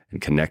past, and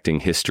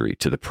connecting history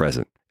to the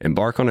present.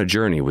 Embark on a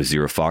journey with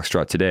Zero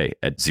Foxtrot today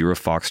at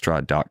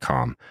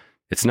zerofoxtrot.com.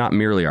 It's not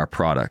merely our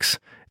products,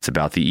 it's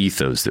about the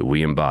ethos that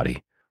we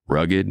embody.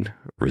 Rugged,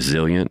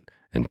 resilient,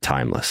 and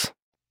timeless.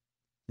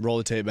 Roll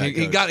the tape back.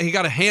 He got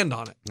a hand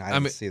on it. I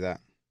didn't see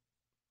that.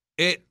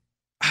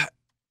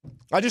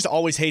 I just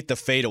always hate the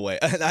fadeaway.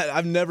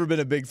 I've never been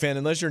a big fan,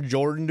 unless you're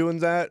Jordan doing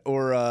that,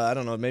 or I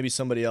don't know, maybe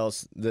somebody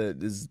else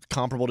that is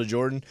comparable to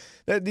Jordan.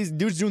 These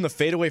dudes doing the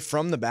fadeaway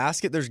from the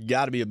basket, there's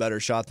got to be a better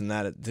shot than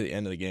that at the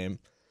end of the game.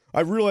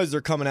 I realize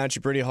they're coming at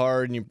you pretty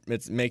hard, and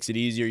it makes it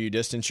easier. You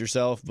distance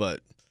yourself, but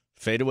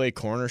fadeaway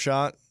corner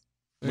shot,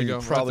 There you go,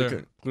 probably right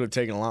there. could have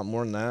taken a lot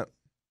more than that.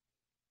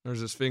 There's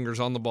his fingers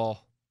on the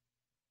ball.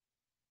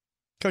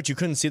 Coach, you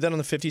couldn't see that on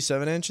the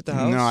 57-inch at the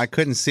house? No, I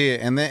couldn't see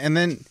it. And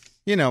then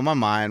you know, my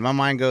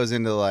mind goes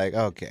into like,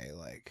 okay,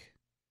 like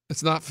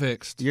It's not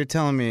fixed. you're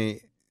telling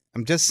me.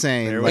 I'm just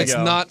saying. There we like, It's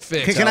go. not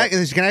fixed. Can I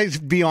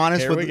be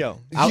honest? Here with we go.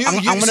 I'm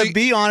going see- to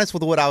be honest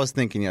with what I was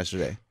thinking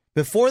yesterday.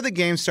 Before the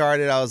game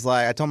started,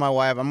 I told my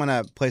wife, I'm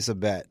going to place a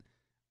bet.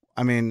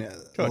 I mean,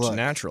 Coach, look.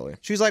 naturally.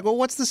 She's like, well,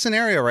 what's the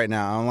scenario right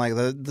now? I'm like,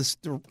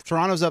 the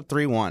Toronto's up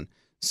 3-1.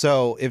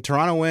 So if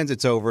Toronto wins,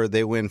 it's over.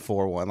 They win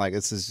 4-1. Like,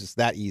 this is just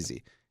that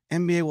easy.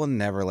 NBA will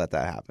never let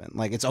that happen.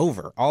 Like, it's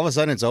over. All of a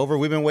sudden, it's over.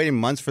 We've been waiting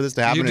months for this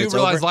to happen. You and do it's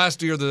realize over.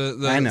 last year I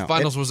the know.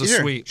 finals was a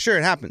Sure, sweep. Sure,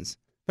 it happens.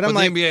 But But I'm the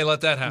like, NBA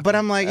let that happen. but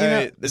I'm like, you know,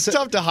 Hey, it's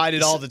tough to hide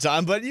it all the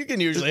time, but you can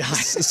usually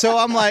hide it. So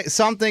I'm like,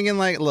 so I'm thinking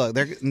like, look,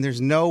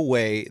 there's no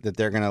way that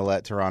they're going to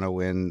let Toronto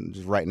win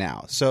right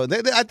now. So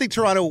I think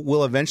Toronto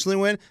will eventually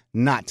win,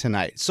 not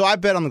tonight. So I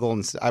bet on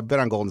Golden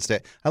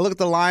State. I look at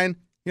the line.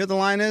 You know what the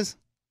line is?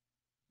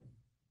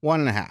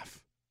 1.5.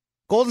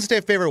 Golden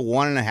State favorite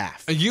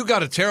 1.5. You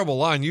got a terrible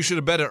line. You should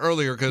have bet it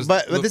earlier because.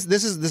 But this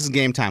is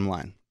game time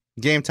line.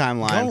 Game time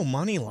line. Oh,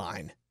 money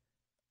line.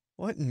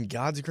 What in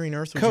God's green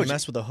earth would Coach, you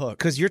mess with a hook?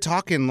 Because you're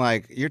talking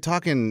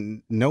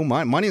no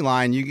money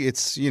line.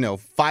 It's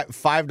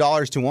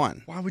 $5 to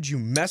 1. Why would you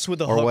mess with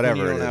a Or hook whatever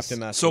when you it don't is. have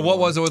to mess So with what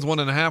one? was it with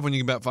 1.5 when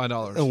you can bet $5?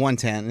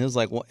 110. It was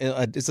like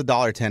it's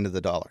 $1.10 to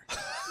the dollar.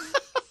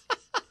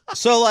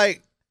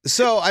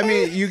 So I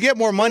mean, you get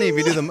more money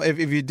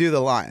if you do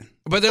the line.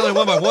 But they only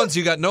won by 1, so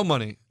you got no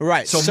money.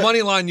 Right. So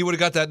money line, you would have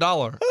got that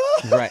 $1.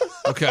 Right.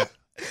 Okay.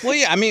 Well,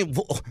 yeah. I mean,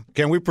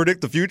 can we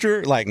predict the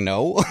future? Like,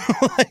 no.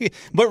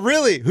 But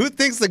really, who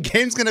thinks the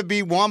game's going to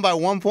be won by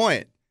 1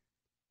 point?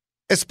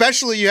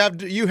 Especially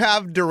you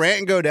have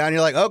Durant go down.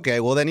 You're like, okay,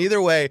 well then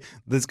either way,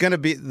 there's going to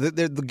be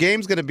the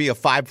game's going to be a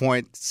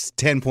 5-point,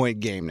 10-point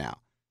game now.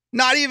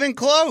 Not even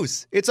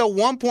close. It's a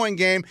 1-point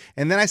game,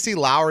 and then I see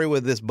Lowry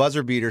with this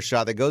buzzer beater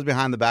shot that goes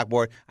behind the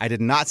backboard. I did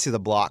not see the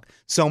block,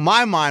 so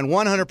my mind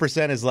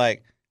 100% is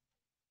like,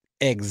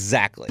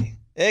 exactly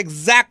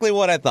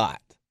what I thought.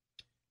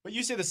 But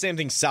you say the same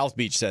thing South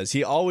Beach says.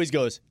 He always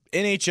goes,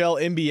 NHL,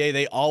 NBA,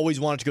 they always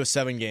want it to go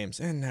 7 games.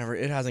 And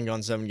it hasn't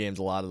gone 7 games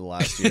a lot of the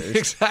last years.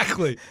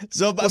 Exactly.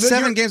 So, Well,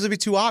 7 games would be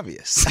too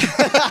obvious.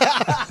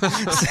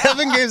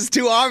 7 games is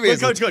too obvious.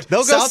 Coach,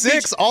 They'll go South 6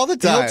 Beach, all the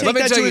He'll time. take Let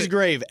me that tell to you- his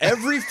grave.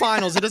 Every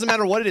finals, it doesn't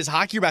matter what it is,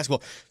 hockey or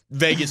basketball.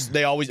 Vegas,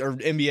 they always, or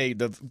NBA,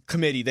 the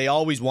committee, they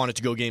always want it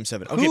to go Game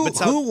 7. Okay, but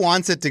Who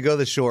wants it to go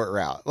the short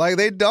route? Like,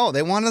 they don't.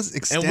 They want us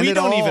extend and we it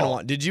don't all. even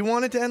want. Did you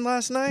want it to end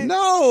last night?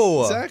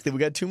 No. Exactly. We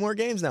got 2 more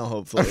games now,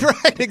 hopefully.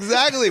 Right,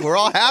 exactly. We're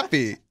all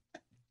happy.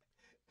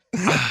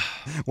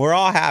 We're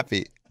all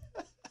happy.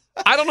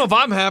 I don't know if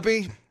I'm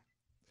happy.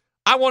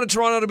 I wanted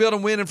Toronto to be able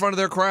to win in front of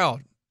their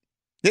crowd.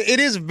 It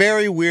is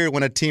very weird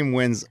when a team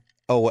wins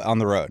on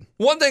the road.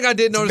 One thing I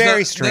did notice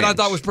very that I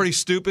thought strange. was pretty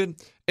stupid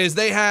is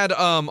they had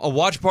a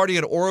watch party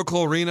at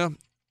Oracle Arena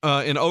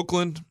in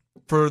Oakland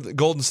for the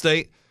Golden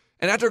State.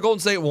 And after Golden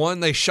State won,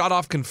 they shot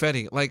off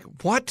confetti. Like,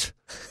 what?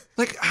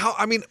 Like, how?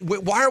 I mean,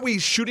 why are we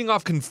shooting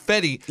off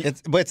confetti?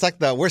 But it's like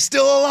we're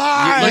still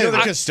alive. You know, the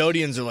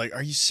custodians are like,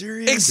 "Are you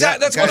serious?"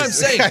 Exactly. That's Guys, what I'm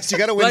saying. guys, you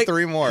got to win Like,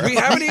 3 more. We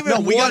haven't even No,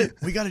 won.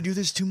 we got to do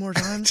this 2 more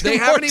times. They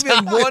more haven't even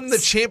times. won the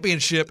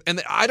championship,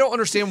 and I don't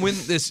understand when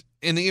this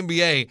in the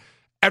NBA.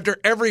 After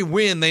every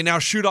win, they now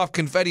shoot off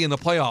confetti in the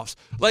playoffs.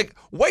 Like,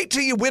 wait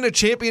till you win a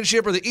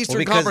championship or the Eastern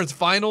because, Conference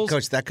Finals.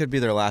 Coach, that could be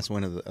their last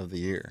win of the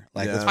year.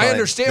 Like, Yeah. that's I probably-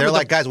 understand, They're but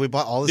like, guys, we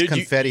bought all this Dude,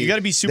 confetti. you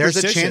gotta be There's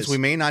a chance superstitious. we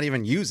may not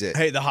even use it.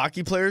 Hey, the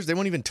hockey players, they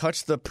won't even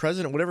touch the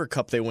President, whatever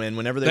cup they win.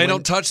 Whenever they They win,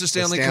 don't touch the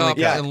Stanley Stanley Cup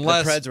Cup.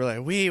 unless the Preds were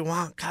like, "We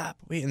want cup,"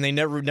 and they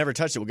never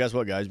touched it. Well, guess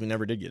what, guys? We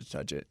never did get to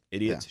touch it.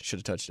 Idiots should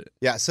have touched it.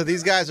 Yeah, so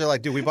these guys are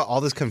like, dude, we bought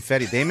all this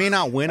confetti. They may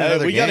not win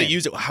another we game. got to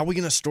use it. How are we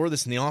going to store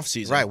this in the off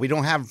season? Right, we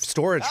don't have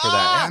storage for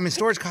that. I mean,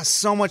 storage costs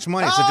so much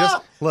money. So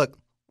just look,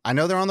 I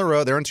know they're on the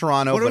road. They're in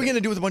Toronto. What are but we going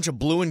to do with a bunch of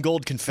blue and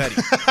gold confetti?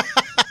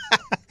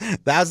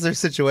 that's their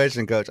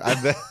situation, Coach.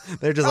 I bet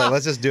they're just like,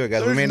 let's just do it,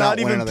 guys. There's we may not not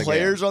win even another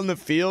players game. on the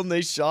field, and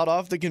they shot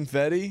off the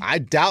confetti. I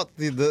doubt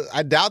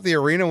the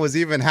arena was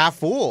even half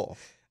full.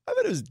 I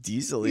bet it was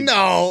decently.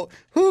 No,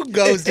 who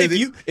goes to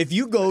the? If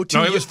you go to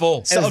No, it was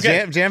full. It was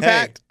jam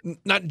packed.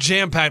 not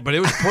jam packed, but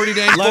it was pretty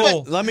dang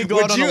full. Let me go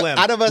Would out on you- a limb.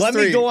 out of us Let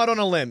me three- go out on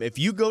a limb. If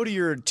you go to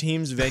your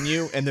team's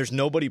venue and there's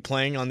nobody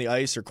playing on the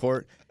ice or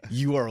court,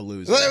 you are a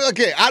loser.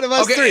 Okay, out of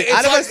us Okay, three, it's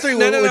out of like- us three,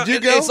 no, would you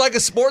go? It's like a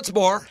sports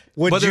bar,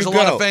 Would but there's you a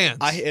lot go? of fans.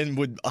 And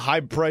with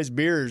high-priced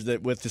beers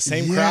that with the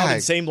same Yeah. crowd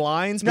and same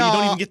lines, but you don't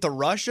No. even get the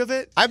rush of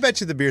it. I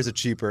bet you the beers are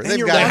cheaper. They've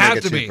you're got right. to They have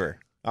make it to be. cheaper.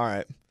 All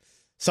right.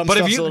 Some but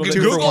if stuff's you a little bit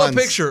Two for Google a ones.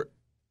 picture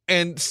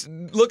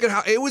and look at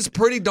how it was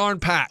pretty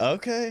darn packed.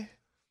 Okay.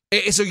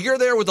 So you're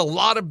there with a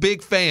lot of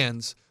big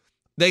fans.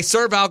 They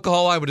serve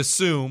alcohol, I would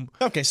assume.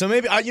 Okay, so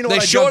maybe you know They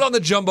what, I show it jumped- on the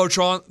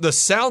Jumbotron. The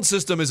sound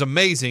system is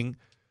amazing.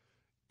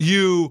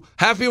 You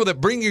have people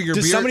that bring you your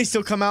Does beer. somebody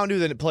still come out and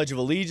do the Pledge of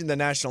Allegiance, the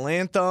national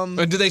anthem?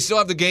 And do they still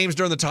have the games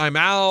during the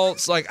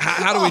timeouts? Like,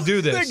 how do we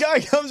do this? The guy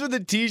comes with a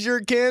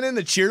T-shirt cannon.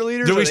 The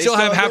cheerleaders. Do are we they still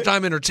have there?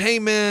 halftime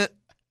entertainment?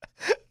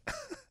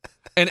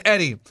 And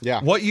Eddie, Yeah.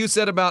 what you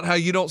said about how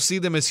you don't see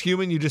them as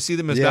human, you just see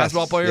them as Yes,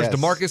 basketball players. yes.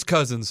 DeMarcus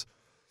Cousins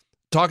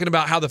talking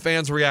about how the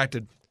fans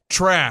reacted.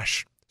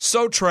 Trash.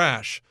 So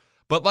trash.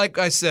 But like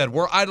I said,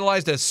 we're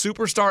idolized as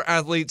superstar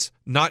athletes,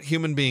 not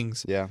human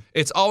beings. Yeah.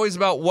 It's always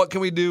about what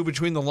can we do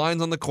between the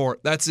lines on the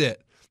court. That's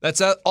it.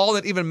 That's all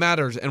that even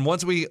matters. And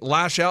once we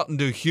lash out and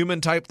do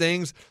human-type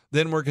things,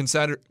 then we're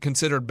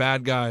considered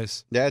bad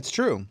guys. Yeah, it's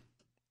true.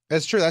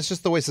 It's true. That's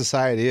just the way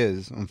society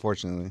is,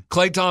 unfortunately.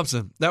 Klay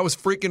Thompson, that was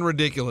freaking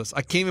ridiculous.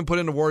 I can't even put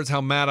into words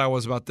how mad I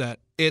was about that.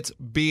 It's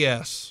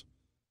BS.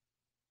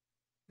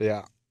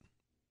 Yeah.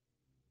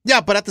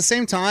 Yeah, but at the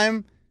same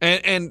time...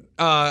 And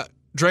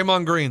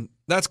Draymond Green,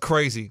 that's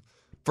crazy.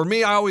 For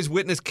me, I always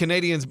witnessed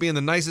Canadians being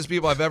the nicest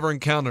people I've ever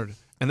encountered,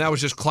 and that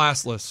was just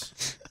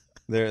classless.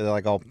 They're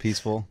like all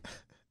peaceful.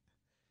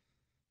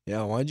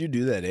 Yeah, why'd you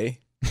do that, eh?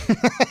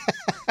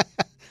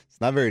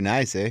 It's not very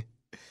nice, eh?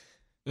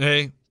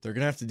 Hey. They're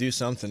going to have to do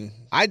something.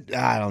 I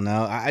don't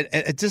know.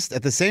 I just,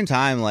 at the same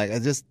time, like,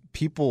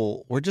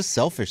 people, we're just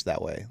selfish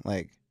that way.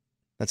 Like,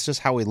 that's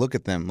just how we look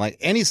at them. Like,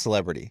 any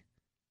celebrity.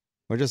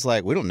 We're just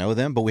like, we don't know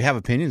them, but we have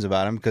opinions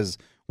about them because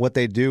what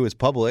they do is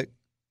public.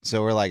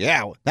 So we're like,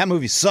 yeah, that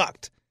movie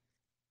sucked.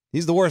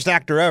 He's the worst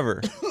actor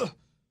ever.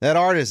 That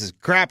artist is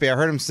crappy. I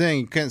heard him sing.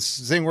 You can't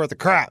sing worth a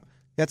crap.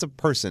 That's a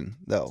person,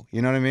 though.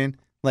 You know what I mean?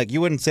 Like,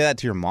 you wouldn't say that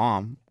to your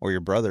mom or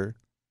your brother.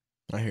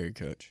 I hear you,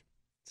 Coach.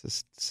 It's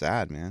just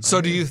sad, man.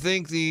 So do you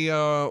think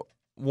the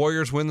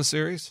Warriors win the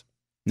series?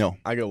 No.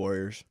 I go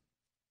Warriors.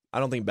 I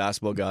don't think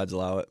basketball gods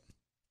allow it.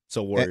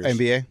 So Warriors.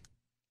 NBA?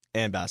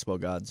 And basketball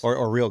gods.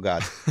 Or real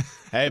gods.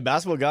 Hey,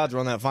 basketball gods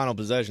were on that final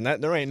possession.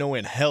 There ain't no way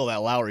in hell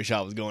that Lowry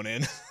shot was going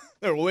in.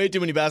 There were way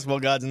too many basketball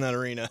gods in that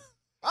arena.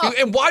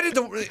 And why did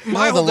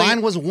the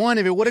line was 1.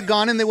 If it would have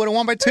gone in, they would have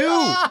won by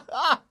 2.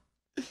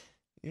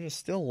 You're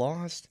still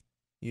lost.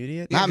 You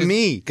idiot. Not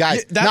me,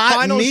 guys. That not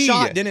final me.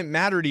 shot didn't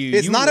matter to you.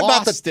 It's you not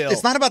about the. still.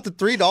 It's not about the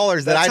 $3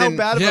 that That's I didn't.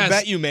 how bad of a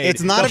bet you made.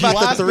 It's not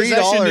about the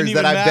 $3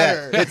 that I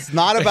bet. It's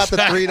not about the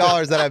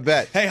 $3 that I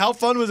bet. Hey, how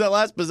fun was that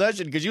last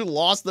possession? Because you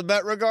lost the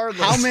bet regardless.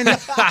 How many?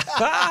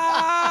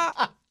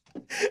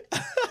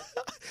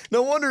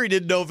 No wonder he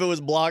didn't know if it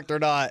was blocked or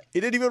not. He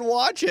didn't even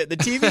watch it. The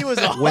TV was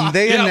on. When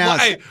they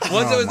announced,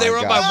 once they were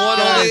up by 1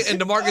 only, and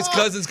DeMarcus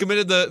Cousins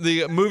committed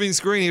the moving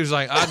screen, he was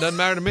like, "It doesn't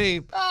matter to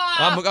me.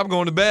 I'm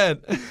going to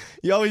bed."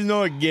 You always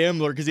know a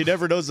gambler because he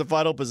never knows the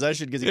final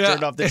possession because he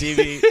turned off the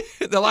TV.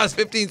 The last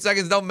 15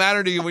 seconds don't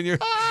matter to you when you're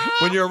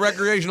a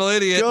recreational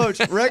idiot. Coach,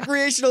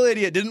 recreational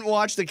idiot didn't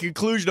watch the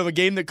conclusion of a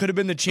game that could have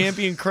been the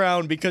champion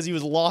crown because he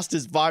was lost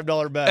his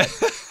 $5 bet.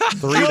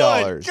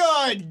 $3.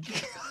 Good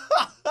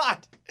God.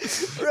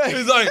 Right.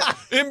 He's like,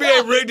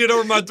 NBA rigged it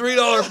over my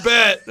 $3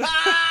 bet.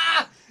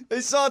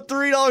 They saw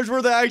 $3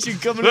 worth of action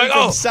coming like, in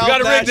from South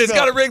gotta Nashville. rig this,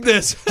 gotta rig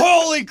this.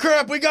 Holy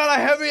crap, we got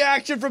a heavy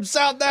action from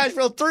South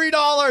Nashville.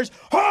 $3.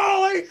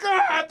 Holy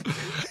crap.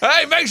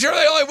 Hey, make sure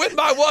they only win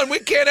by 1. We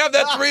can't have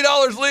that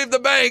 $3 leave the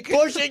bank.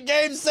 Pushing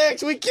game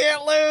 6. We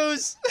can't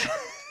lose.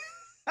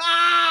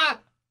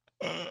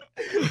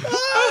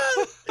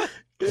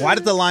 Why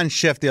did the line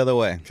shift the other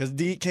way? Because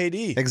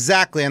KD.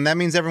 Exactly, and that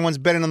means everyone's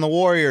betting on the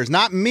Warriors.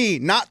 Not me,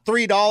 not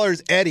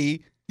 $3,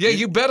 Eddie. Yeah,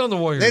 you bet on the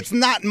Warriors. It's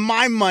not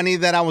my money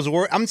that I was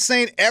worried. I'm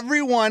saying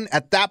everyone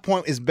at that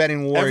point is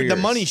betting Warriors. The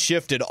money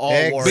shifted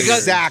all Warriors.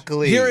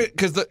 Exactly.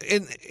 Because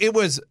it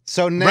was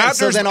so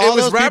Raptors, then all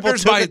those people Raptors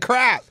took by a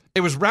crap.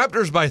 It was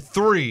Raptors by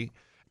 3,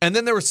 and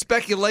then there was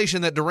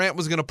speculation that Durant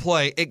was going to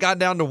play. It got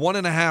down to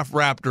 1.5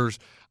 Raptors.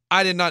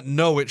 I did not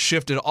know it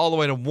shifted all the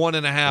way to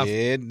 1.5.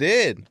 It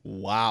did.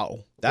 Wow.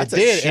 It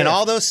did. And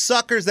all those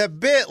suckers that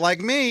bit,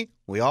 like me,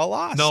 we all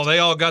lost. No, they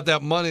all got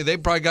that money. They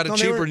probably got it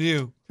cheaper than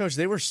you. Coach,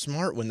 they were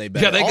smart when they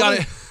bet. Yeah, they got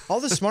it. All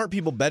the smart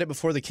people bet it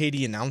before the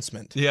KD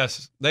announcement.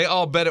 Yes, they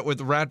all bet it with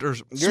the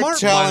Raptors. You're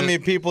telling me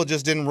people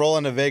just didn't roll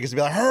into Vegas and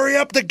be like, hurry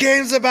up, the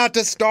game's about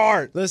to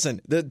start.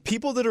 Listen, the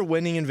people that are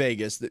winning in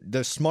Vegas,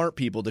 the smart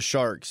people, the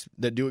sharks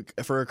that do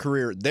it for a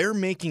career, they're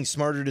making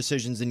smarter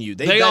decisions than you.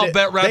 They all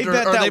bet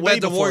Raptors, or they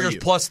bet the Warriors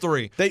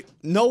 +3.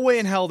 No way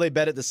in hell they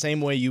bet it the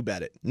same way you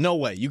bet it. No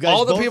way. You guys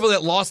all the people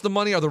that lost the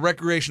money are the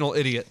recreational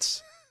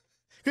idiots.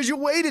 Because you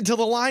waited till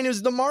the line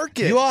is the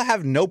market. You all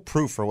have no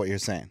proof for what you're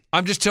saying.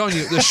 I'm just telling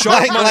you, the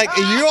shark money. Like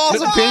you all's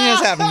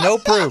opinions have no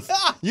proof.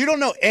 You don't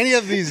know any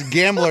of these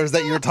gamblers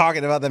that you're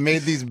talking about that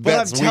made these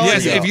bets.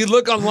 Yes, if you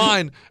look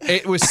online,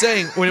 it was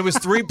saying when it was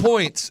 3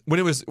 points, when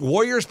it was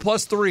Warriors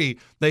 +3,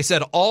 they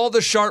said all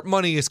the sharp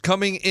money is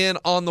coming in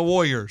on the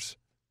Warriors.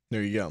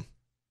 There you go.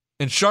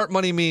 And sharp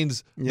money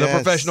means the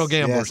professional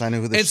gamblers. Yes, I know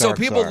who the and sharks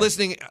so people are.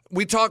 listening,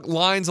 we talk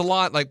lines a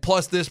lot, like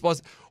plus this,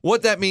 plus.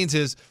 What that means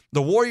is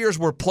the Warriors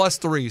were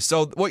 +3.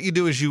 So what you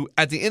do is you,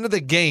 at the end of the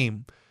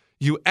game,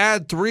 you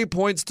add 3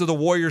 points to the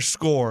Warriors'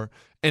 score.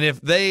 And if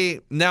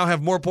they now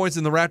have more points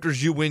than the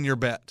Raptors, you win your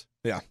bet.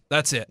 Yeah.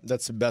 That's it.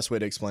 That's the best way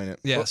to explain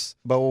it. Yes.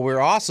 But what we're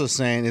also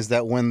saying is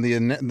that when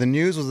the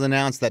news was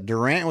announced that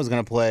Durant was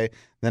going to play,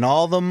 then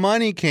all the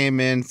money came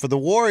in for the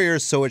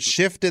Warriors, so it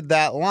shifted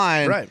that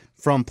line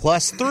from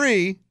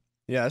 +3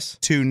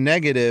 to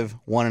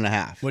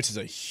 -1.5. Which is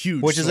a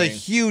huge Which is a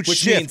huge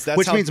shift.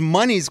 Means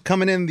money's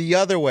coming in the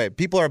other way.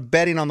 People are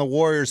betting on the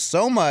Warriors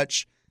so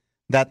much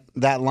that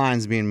that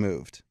line's being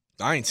moved.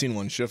 I ain't seen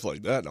one shift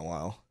like that in a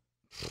while.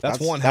 That's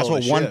one hell That's of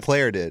a what one shift.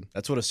 player did.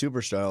 That's what a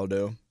superstar will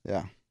do.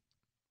 Yeah.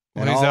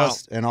 Well,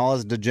 And all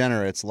his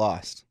degenerates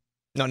lost.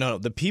 No.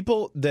 The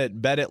people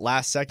that bet it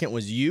last second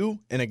was you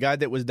and a guy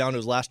that was down to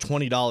his last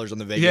 $20 on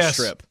the Vegas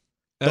Strip.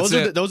 Those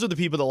are the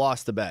people that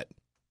lost the bet.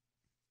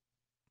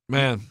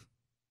 Man.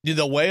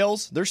 The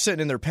whales, they're sitting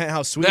in their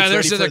penthouse suites. Yeah,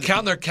 they're sitting there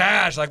counting their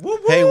cash like, woo,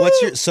 woo. Hey, what's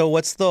the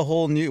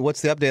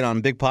update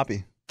on Big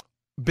Papi?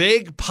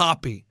 Big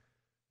Papi.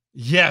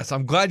 Yes,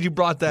 I'm glad you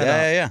brought that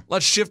up. Yeah.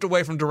 Let's shift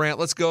away from Durant.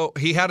 Let's go.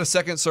 He had a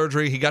second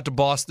surgery. He got to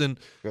Boston.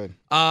 Good.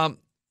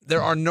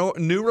 There are no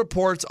new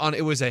reports on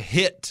it was a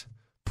hit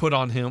put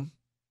on him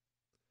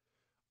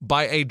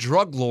by a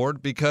drug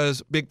lord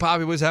because Big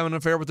Papi was having an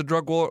affair with the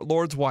drug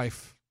lord's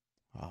wife.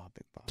 Oh,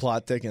 Big Papi.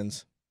 Plot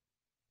thickens.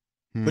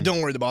 But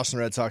don't worry, the Boston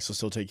Red Sox will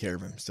still take care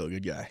of him. Still a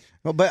good guy.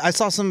 Well, but I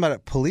saw something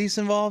about police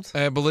involved.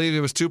 I believe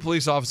it was 2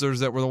 police officers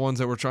that were the ones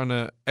that were trying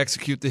to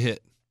execute the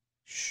hit.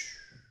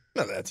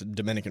 No, that's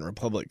Dominican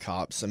Republic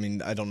cops. I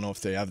mean, I don't know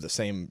if they have the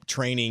same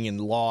training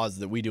and laws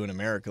that we do in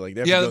America. Like,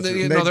 their do laws have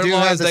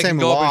the they same can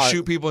go up law. and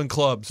shoot people in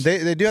clubs.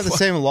 They do have the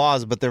same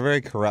laws, but they're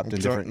very corrupt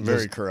in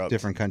Very corrupt.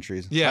 different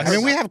countries. Yes. I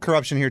mean, we have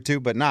corruption here too,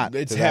 but not.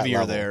 It's to that heavier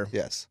level. there.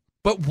 Yes.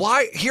 But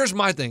why? Here's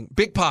my thing.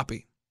 Big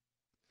Papi.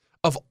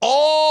 Of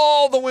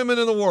all the women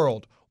in the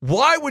world,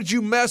 why would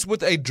you mess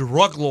with a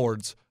drug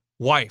lord's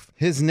wife?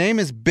 His name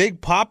is Big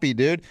Papi,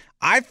 dude.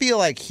 I feel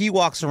like he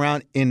walks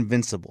around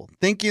invincible,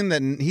 thinking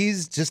that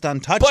he's just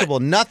untouchable.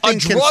 But Nothing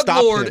can a drug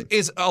stop lord him.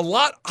 is a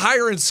lot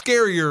higher and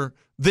scarier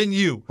than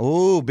you.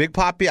 Oh, Big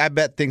Papi, I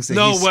bet thinks that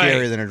No he's way.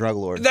 scarier than a drug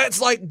lord.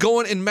 That's like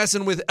going and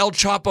messing with El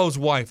Chapo's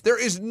wife.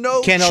 There is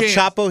no Can El chance.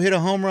 Chapo hit a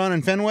home run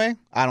in Fenway?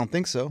 I don't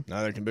think so.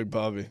 Neither can Big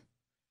Papi.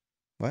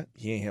 What?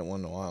 He ain't hit one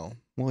in a while.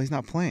 Well, he's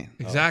not playing.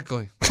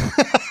 Exactly.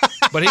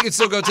 But he can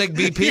still go take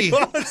BP. You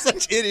are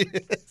such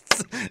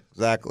idiots.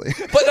 Exactly.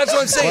 But that's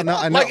what I'm saying. Well,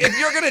 no, I know. Like, if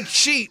you're going to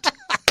cheat,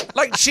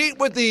 like cheat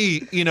with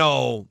the,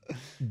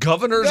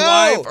 governor's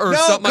wife or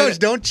something Coach, like that.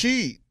 don't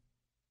cheat.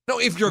 No,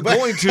 if you're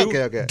going to,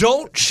 Okay.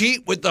 don't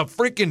cheat with the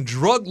freaking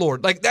drug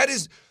lord. Like, that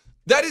is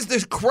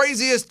the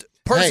craziest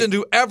person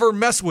to ever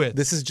mess with.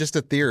 This is just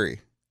a theory.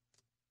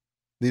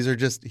 These are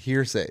just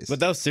hearsays. But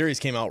those theories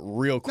came out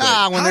real quick.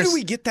 Nah, when How there's- do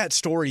we get that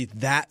story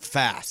that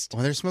fast?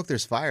 When there's smoke,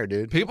 there's fire,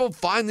 dude. People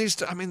find these,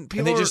 people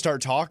And they just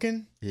start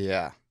talking?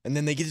 Yeah. And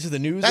then they get to the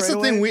news That's right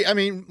the thing. away?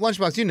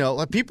 Lunchbox,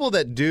 like people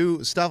that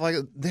do stuff like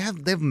they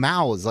have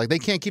mouths. Like they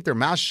can't keep their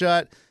mouth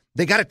shut.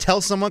 They got to tell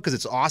someone because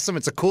it's awesome.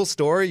 It's a cool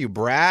story. You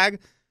brag,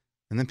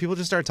 and then people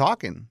just start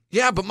talking.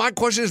 Yeah, but my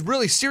question is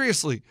really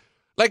seriously,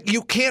 like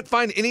you can't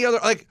find any other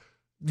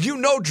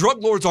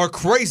drug lords are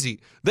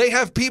crazy. They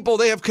have people,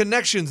 they have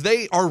connections,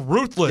 they are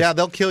ruthless. Yeah,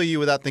 they'll kill you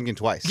without thinking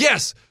twice.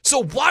 Yes.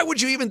 So why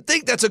would you even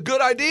think that's a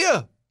good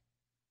idea?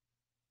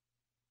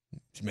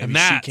 Maybe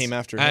she came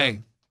after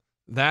him.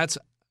 That's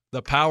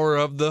the power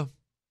of the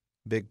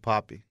Big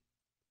Papi.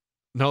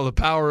 No, the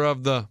power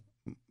of the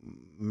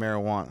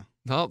marijuana.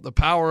 No, the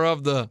power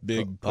of the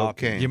Big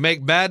cocaine. You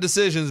make bad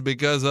decisions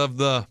because of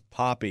the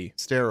Papi.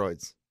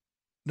 Steroids.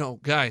 No,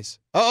 guys.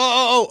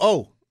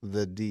 Oh.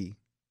 The D.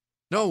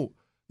 No,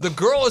 the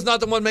girl is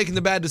not the one making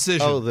the bad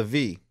decision. Oh, the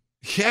V.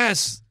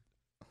 Yes.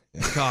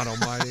 God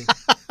almighty.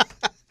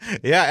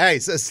 Yeah, hey,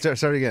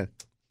 start again.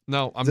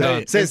 No, I'm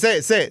done. Say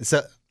it. So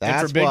And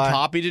that's for Big why.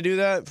 Papi to do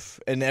that,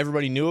 and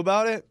everybody knew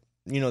about it,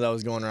 that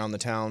was going around the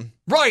town.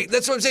 Right,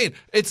 that's what I'm saying.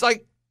 It's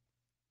like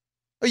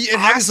It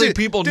has obviously to.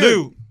 people Dude,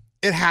 knew.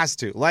 It has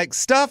to. Like,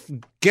 stuff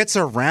gets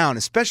around,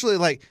 especially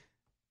like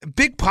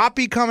Big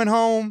Papi coming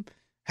home,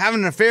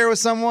 having an affair with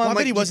someone. Well, I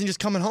bet he wasn't just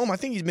coming home. I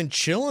think he's been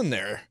chilling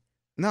there.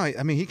 No,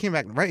 I mean, he came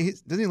back, right?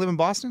 Doesn't he live in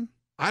Boston?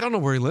 I don't know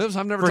where he lives.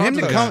 I've never For him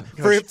talked to to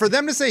come, him. for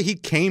them to say he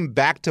came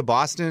back to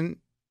Boston.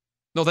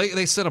 No,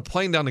 they sent a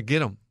plane down to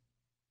get him.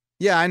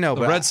 Yeah, I know.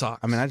 The but Red Sox.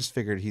 I mean, I just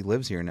figured he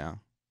lives here now.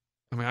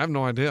 I mean, I have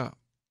no idea.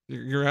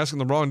 You're asking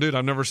the wrong dude.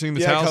 I've never seen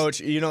this Yeah, house. Coach.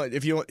 He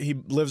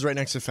lives right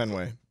next to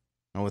Fenway.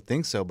 I would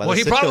think so. Well,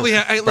 he probably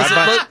hey, listen,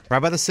 right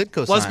by the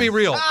Sitco let's sign. be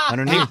real.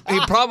 Underneath. He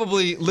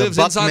probably lives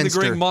inside the Buckminster.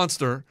 Green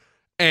Monster,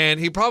 and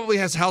he probably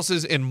has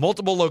houses in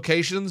multiple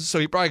locations. So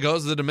he probably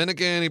goes to the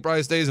Dominican. He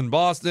probably stays in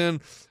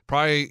Boston.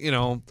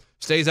 Probably,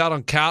 stays out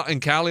in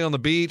Cali on the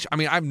beach. I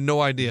mean, I have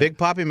no idea. Big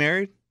Papi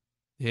married?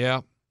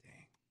 Yeah.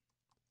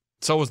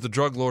 So was the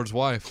drug lord's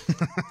wife.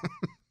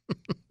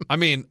 I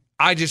mean,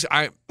 I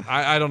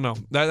don't know.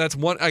 That's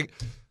one.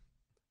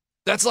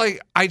 That's like,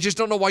 I just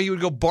don't know why you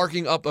would go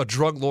barking up a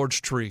drug lord's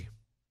tree.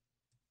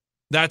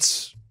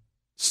 That's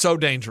so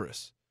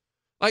dangerous.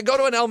 Like, go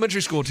to an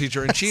elementary school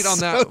teacher and cheat on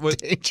that.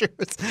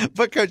 Dangerous.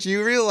 But, Coach,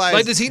 you realize.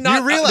 Like, does he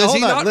not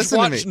listen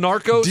to me. watch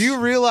Narcos? Do you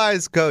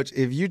realize, Coach,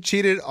 if you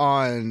cheated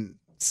on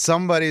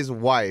somebody's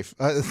wife,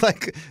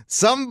 the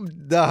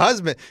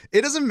husband,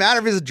 it doesn't matter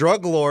if he's a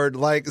drug lord.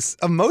 Like,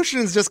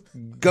 emotions just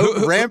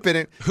go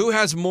rampant. Who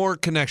has more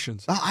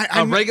connections?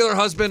 A regular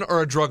husband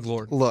or a drug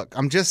lord? Look,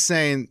 I'm just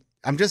saying.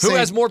 Who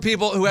has more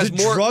people? Who has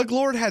the more? drug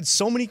lord had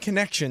so many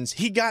connections.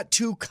 He got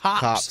 2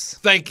 cops.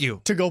 Thank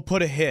you. To go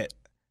put a hit.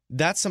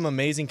 That's some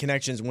amazing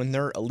connections when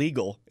they're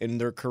illegal in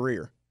their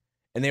career.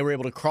 and they were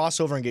able to cross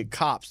over and get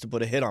cops to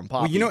put a hit on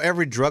Poppy. Well, you know,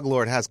 every drug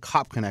lord has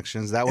cop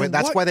connections. That's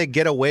what- why they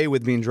get away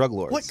with being drug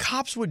lords. What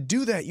cops would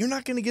do that? You're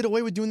not going to get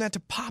away with doing that to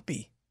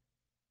Poppy.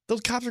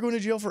 Those cops are going to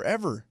jail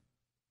forever.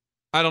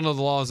 I don't know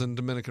the laws in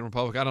Dominican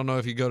Republic. I don't know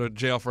if you go to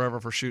jail forever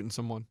for shooting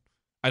someone.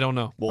 I don't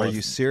know. Well, are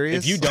you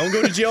serious? If you don't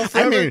go to jail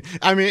forever?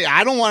 I mean,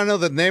 I don't want to know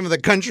the name of the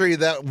country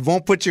that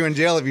won't put you in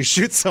jail if you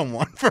shoot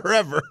someone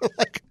forever.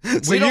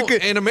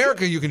 In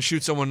America, you can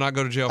shoot someone and not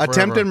go to jail forever.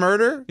 Attempted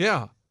murder?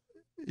 Yeah.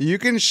 You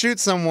can shoot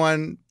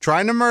someone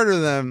trying to murder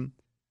them.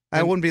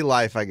 It wouldn't be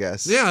life, I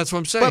guess. Yeah, that's what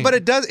I'm saying. But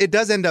it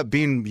does end up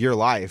being your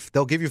life.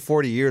 They'll give you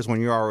 40 years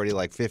when you're already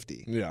like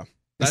 50. Yeah.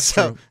 That's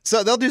true.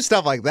 So they'll do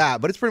stuff like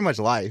that, but it's pretty much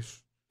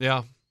life.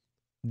 Yeah.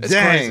 It's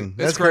Dang, crazy.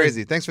 that's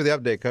crazy. Thanks for the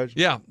update, Coach.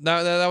 Yeah,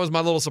 that was my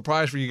little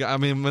surprise for you guys. I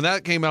mean, when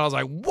that came out, I was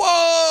like,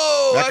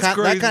 whoa, that's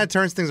crazy. That kind of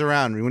turns things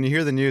around. When you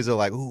hear the news, they're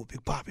like, ooh,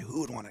 Big Poppy,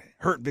 who would want to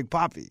hurt Big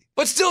Poppy?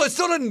 But still, it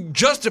still doesn't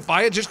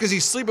justify it just because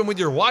he's sleeping with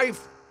your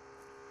wife.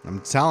 I'm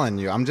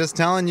just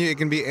telling you, it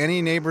can be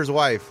any neighbor's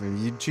wife. And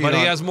you cheat But on.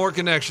 he has more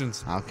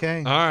connections. Okay.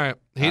 All right.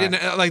 He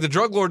didn't, like the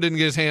drug lord didn't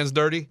get his hands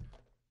dirty.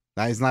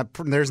 No, he's not.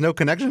 There's no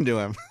connection to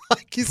him.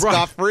 Like he's Right.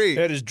 scot-free.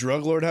 Yeah, does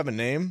drug lord have a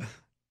name?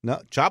 No,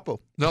 Chapo.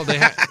 No,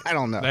 I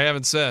don't know. They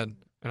haven't said.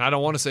 And I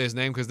don't want to say his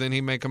name because then he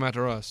may come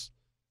after us.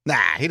 Nah,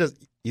 he does.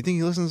 You think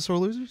he listens to Sore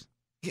Losers?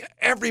 Yeah,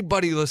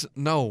 everybody listen.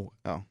 No.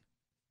 Oh.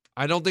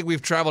 I don't think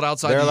we've traveled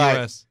outside They're the like,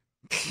 U.S.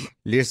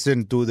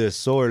 Listen to the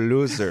Sore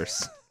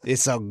Losers.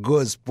 It's a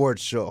good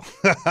sports show.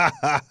 Is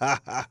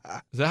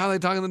that how they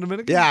talk in the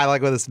Dominican? Yeah, I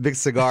like with this big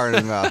cigar in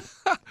his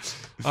mouth.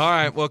 All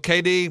right. Well,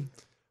 KD,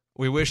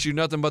 we wish you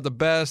nothing but the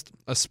best,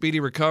 a speedy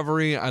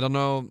recovery. I don't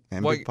know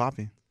And Big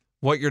Poppy.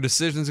 what your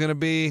decision's going to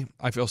be.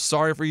 I feel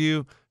sorry for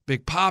you.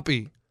 Big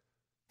Poppy,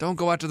 don't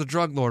go after the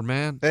drug lord,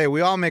 man. Hey,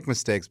 we all make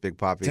mistakes, Big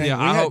Poppy. Dang, Yeah,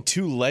 we I had hope-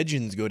 2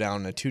 legends go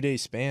down in a 2-day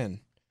span.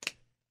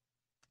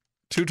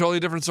 2 totally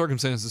different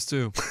circumstances,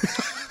 too.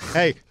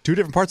 Hey, 2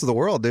 different parts of the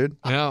world, dude.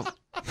 Yeah.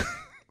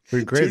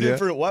 Pretty crazy. 2 yeah?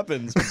 different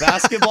weapons,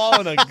 basketball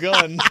and a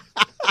gun.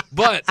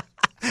 But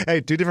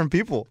Hey, 2 different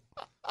people.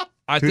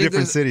 I 2 think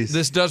different cities.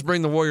 This does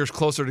bring the Warriors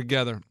closer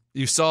together.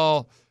 You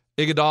saw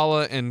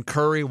Iguodala and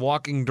Curry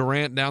walking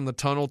Durant down the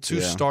tunnel, 2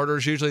 Yeah.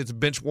 starters. Usually it's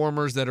bench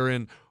warmers that are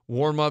in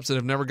warm-ups that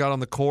have never got on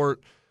the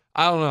court.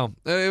 I don't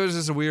know. It was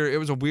just a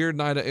weird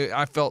night.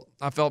 I felt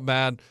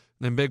bad. And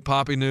then Big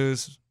Poppy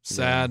news,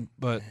 sad,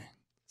 but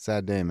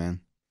Sad day,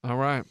 man. all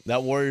right.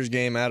 That Warriors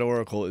game at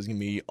Oracle is going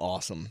to be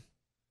awesome.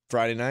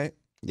 Friday night?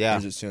 Yeah. Or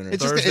is it sooner?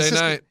 Thursday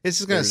night. It's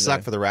just going to Thursday.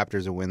 suck for the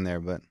Raptors to win there,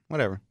 but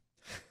whatever.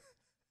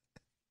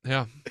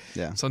 Yeah.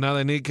 Yeah. So now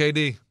they need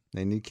KD.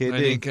 They need KD. They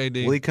need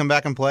KD. Will he come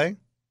back and play?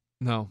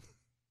 No.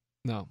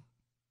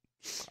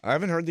 I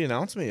haven't heard the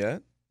announcement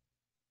yet.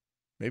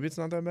 Maybe it's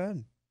not that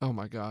bad. Oh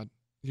my God.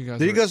 You guys.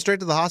 Did he go straight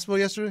to the hospital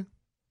yesterday?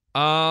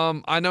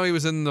 I know he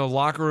was in the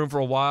locker room for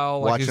a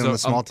while. Like Watching he's on the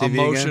small TV again?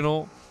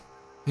 emotional.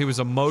 He was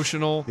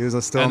emotional. He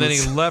was still and on then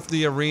the- he left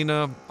the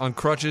arena on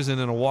crutches and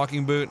in a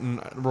walking boot.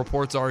 And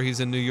reports are he's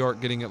in New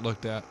York getting it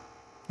looked at.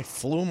 They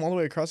flew him all the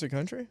way across the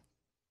country?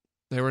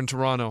 They were in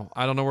Toronto.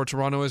 I don't know where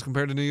Toronto is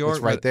compared to New York.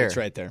 It's right but- there. It's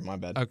right there. My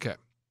bad. Okay.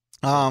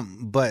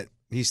 But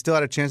he still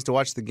had a chance to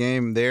watch the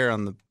game there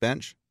on the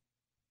bench,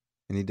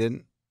 and he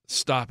didn't.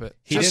 Stop it.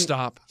 He Just didn't-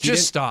 stop. he Just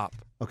didn't- stop.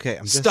 Okay,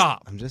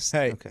 Stop. I'm just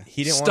Hey, okay.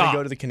 he didn't want Stop. to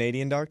go to the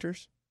Canadian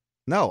doctors?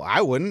 No,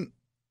 I wouldn't.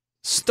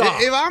 Stop.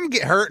 If I'm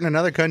get hurt in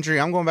another country,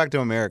 I'm going back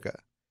to America.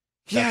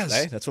 yes.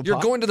 Hey, that's what You're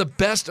Pop- going to the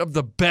best of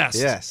the best.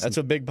 Yes, That's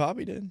what Big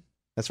Poppy did.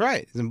 that's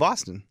right. He's in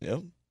Boston.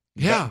 Yep.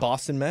 Yeah.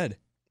 Boston Med.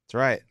 That's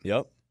right.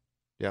 Yep.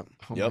 Yep.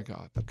 Oh Yep. my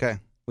God. Okay,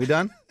 we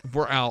done?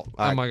 We're out. All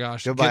right. Oh my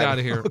gosh. Goodbye. Get out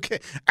of here. Okay.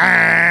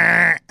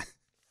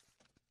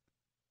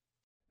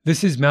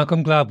 This is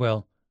Malcolm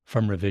Gladwell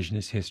from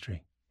Revisionist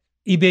History.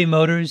 eBay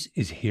Motors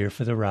is here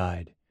for the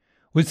ride.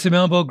 With some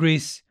elbow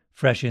grease,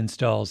 fresh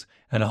installs,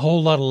 and a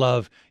whole lot of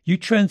love, you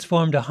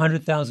transformed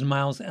 100,000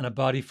 miles and a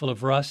body full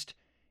of rust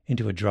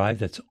into a drive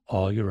that's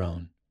all your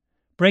own.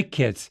 Brake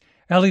kits,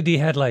 LED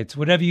headlights,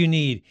 whatever you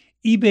need,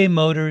 eBay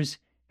Motors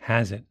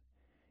has it.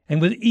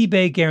 And with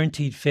eBay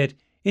Guaranteed Fit,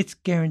 it's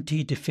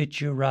guaranteed to fit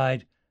your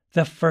ride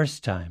the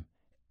first time,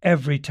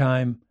 every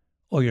time,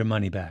 or your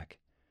money back.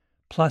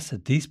 Plus,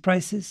 at these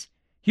prices,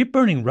 you're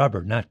burning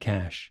rubber, not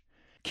cash.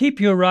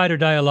 Keep your ride or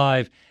die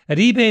alive at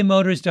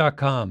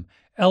ebaymotors.com.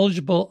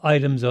 Eligible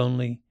items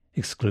only.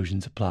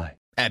 Exclusions apply.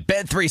 At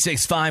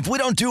Bet365, we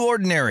don't do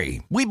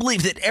ordinary. We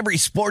believe that every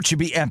sport should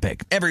be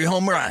epic. Every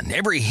home run,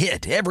 every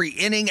hit, every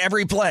inning,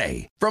 every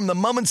play. From the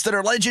moments that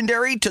are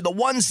legendary to the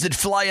ones that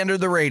fly under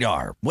the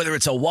radar. Whether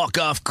it's a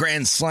walk-off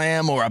grand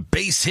slam or a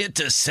base hit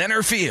to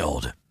center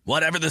field.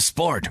 Whatever the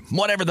sport,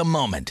 whatever the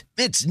moment,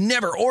 it's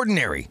never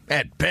ordinary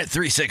at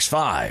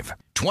Bet365.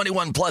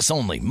 21 plus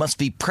only. Must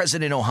be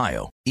present in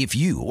Ohio. If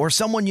you or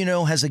someone you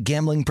know has a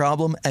gambling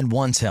problem and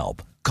wants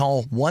help,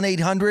 call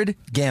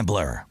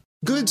 1-800-GAMBLER.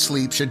 Good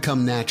sleep should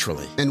come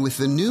naturally, and with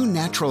the new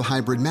Natural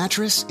Hybrid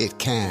mattress, it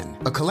can.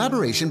 A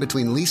collaboration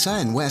between Lisa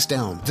and West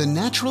Elm, the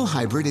Natural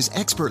Hybrid is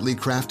expertly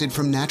crafted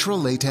from natural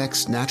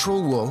latex,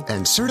 natural wool,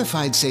 and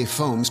certified safe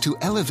foams to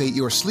elevate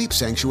your sleep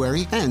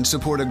sanctuary and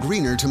support a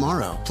greener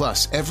tomorrow.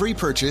 Plus, every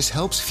purchase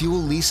helps fuel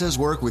Lisa's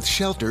work with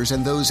shelters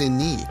and those in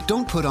need.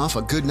 Don't put off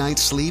a good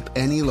night's sleep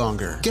any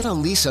longer. Get a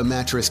Lisa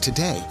mattress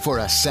today for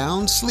a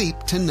sound sleep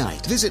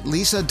tonight. Visit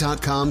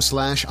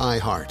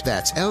lisa.com/iHeart.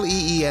 That's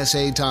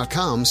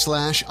LEESA.com/iHeart.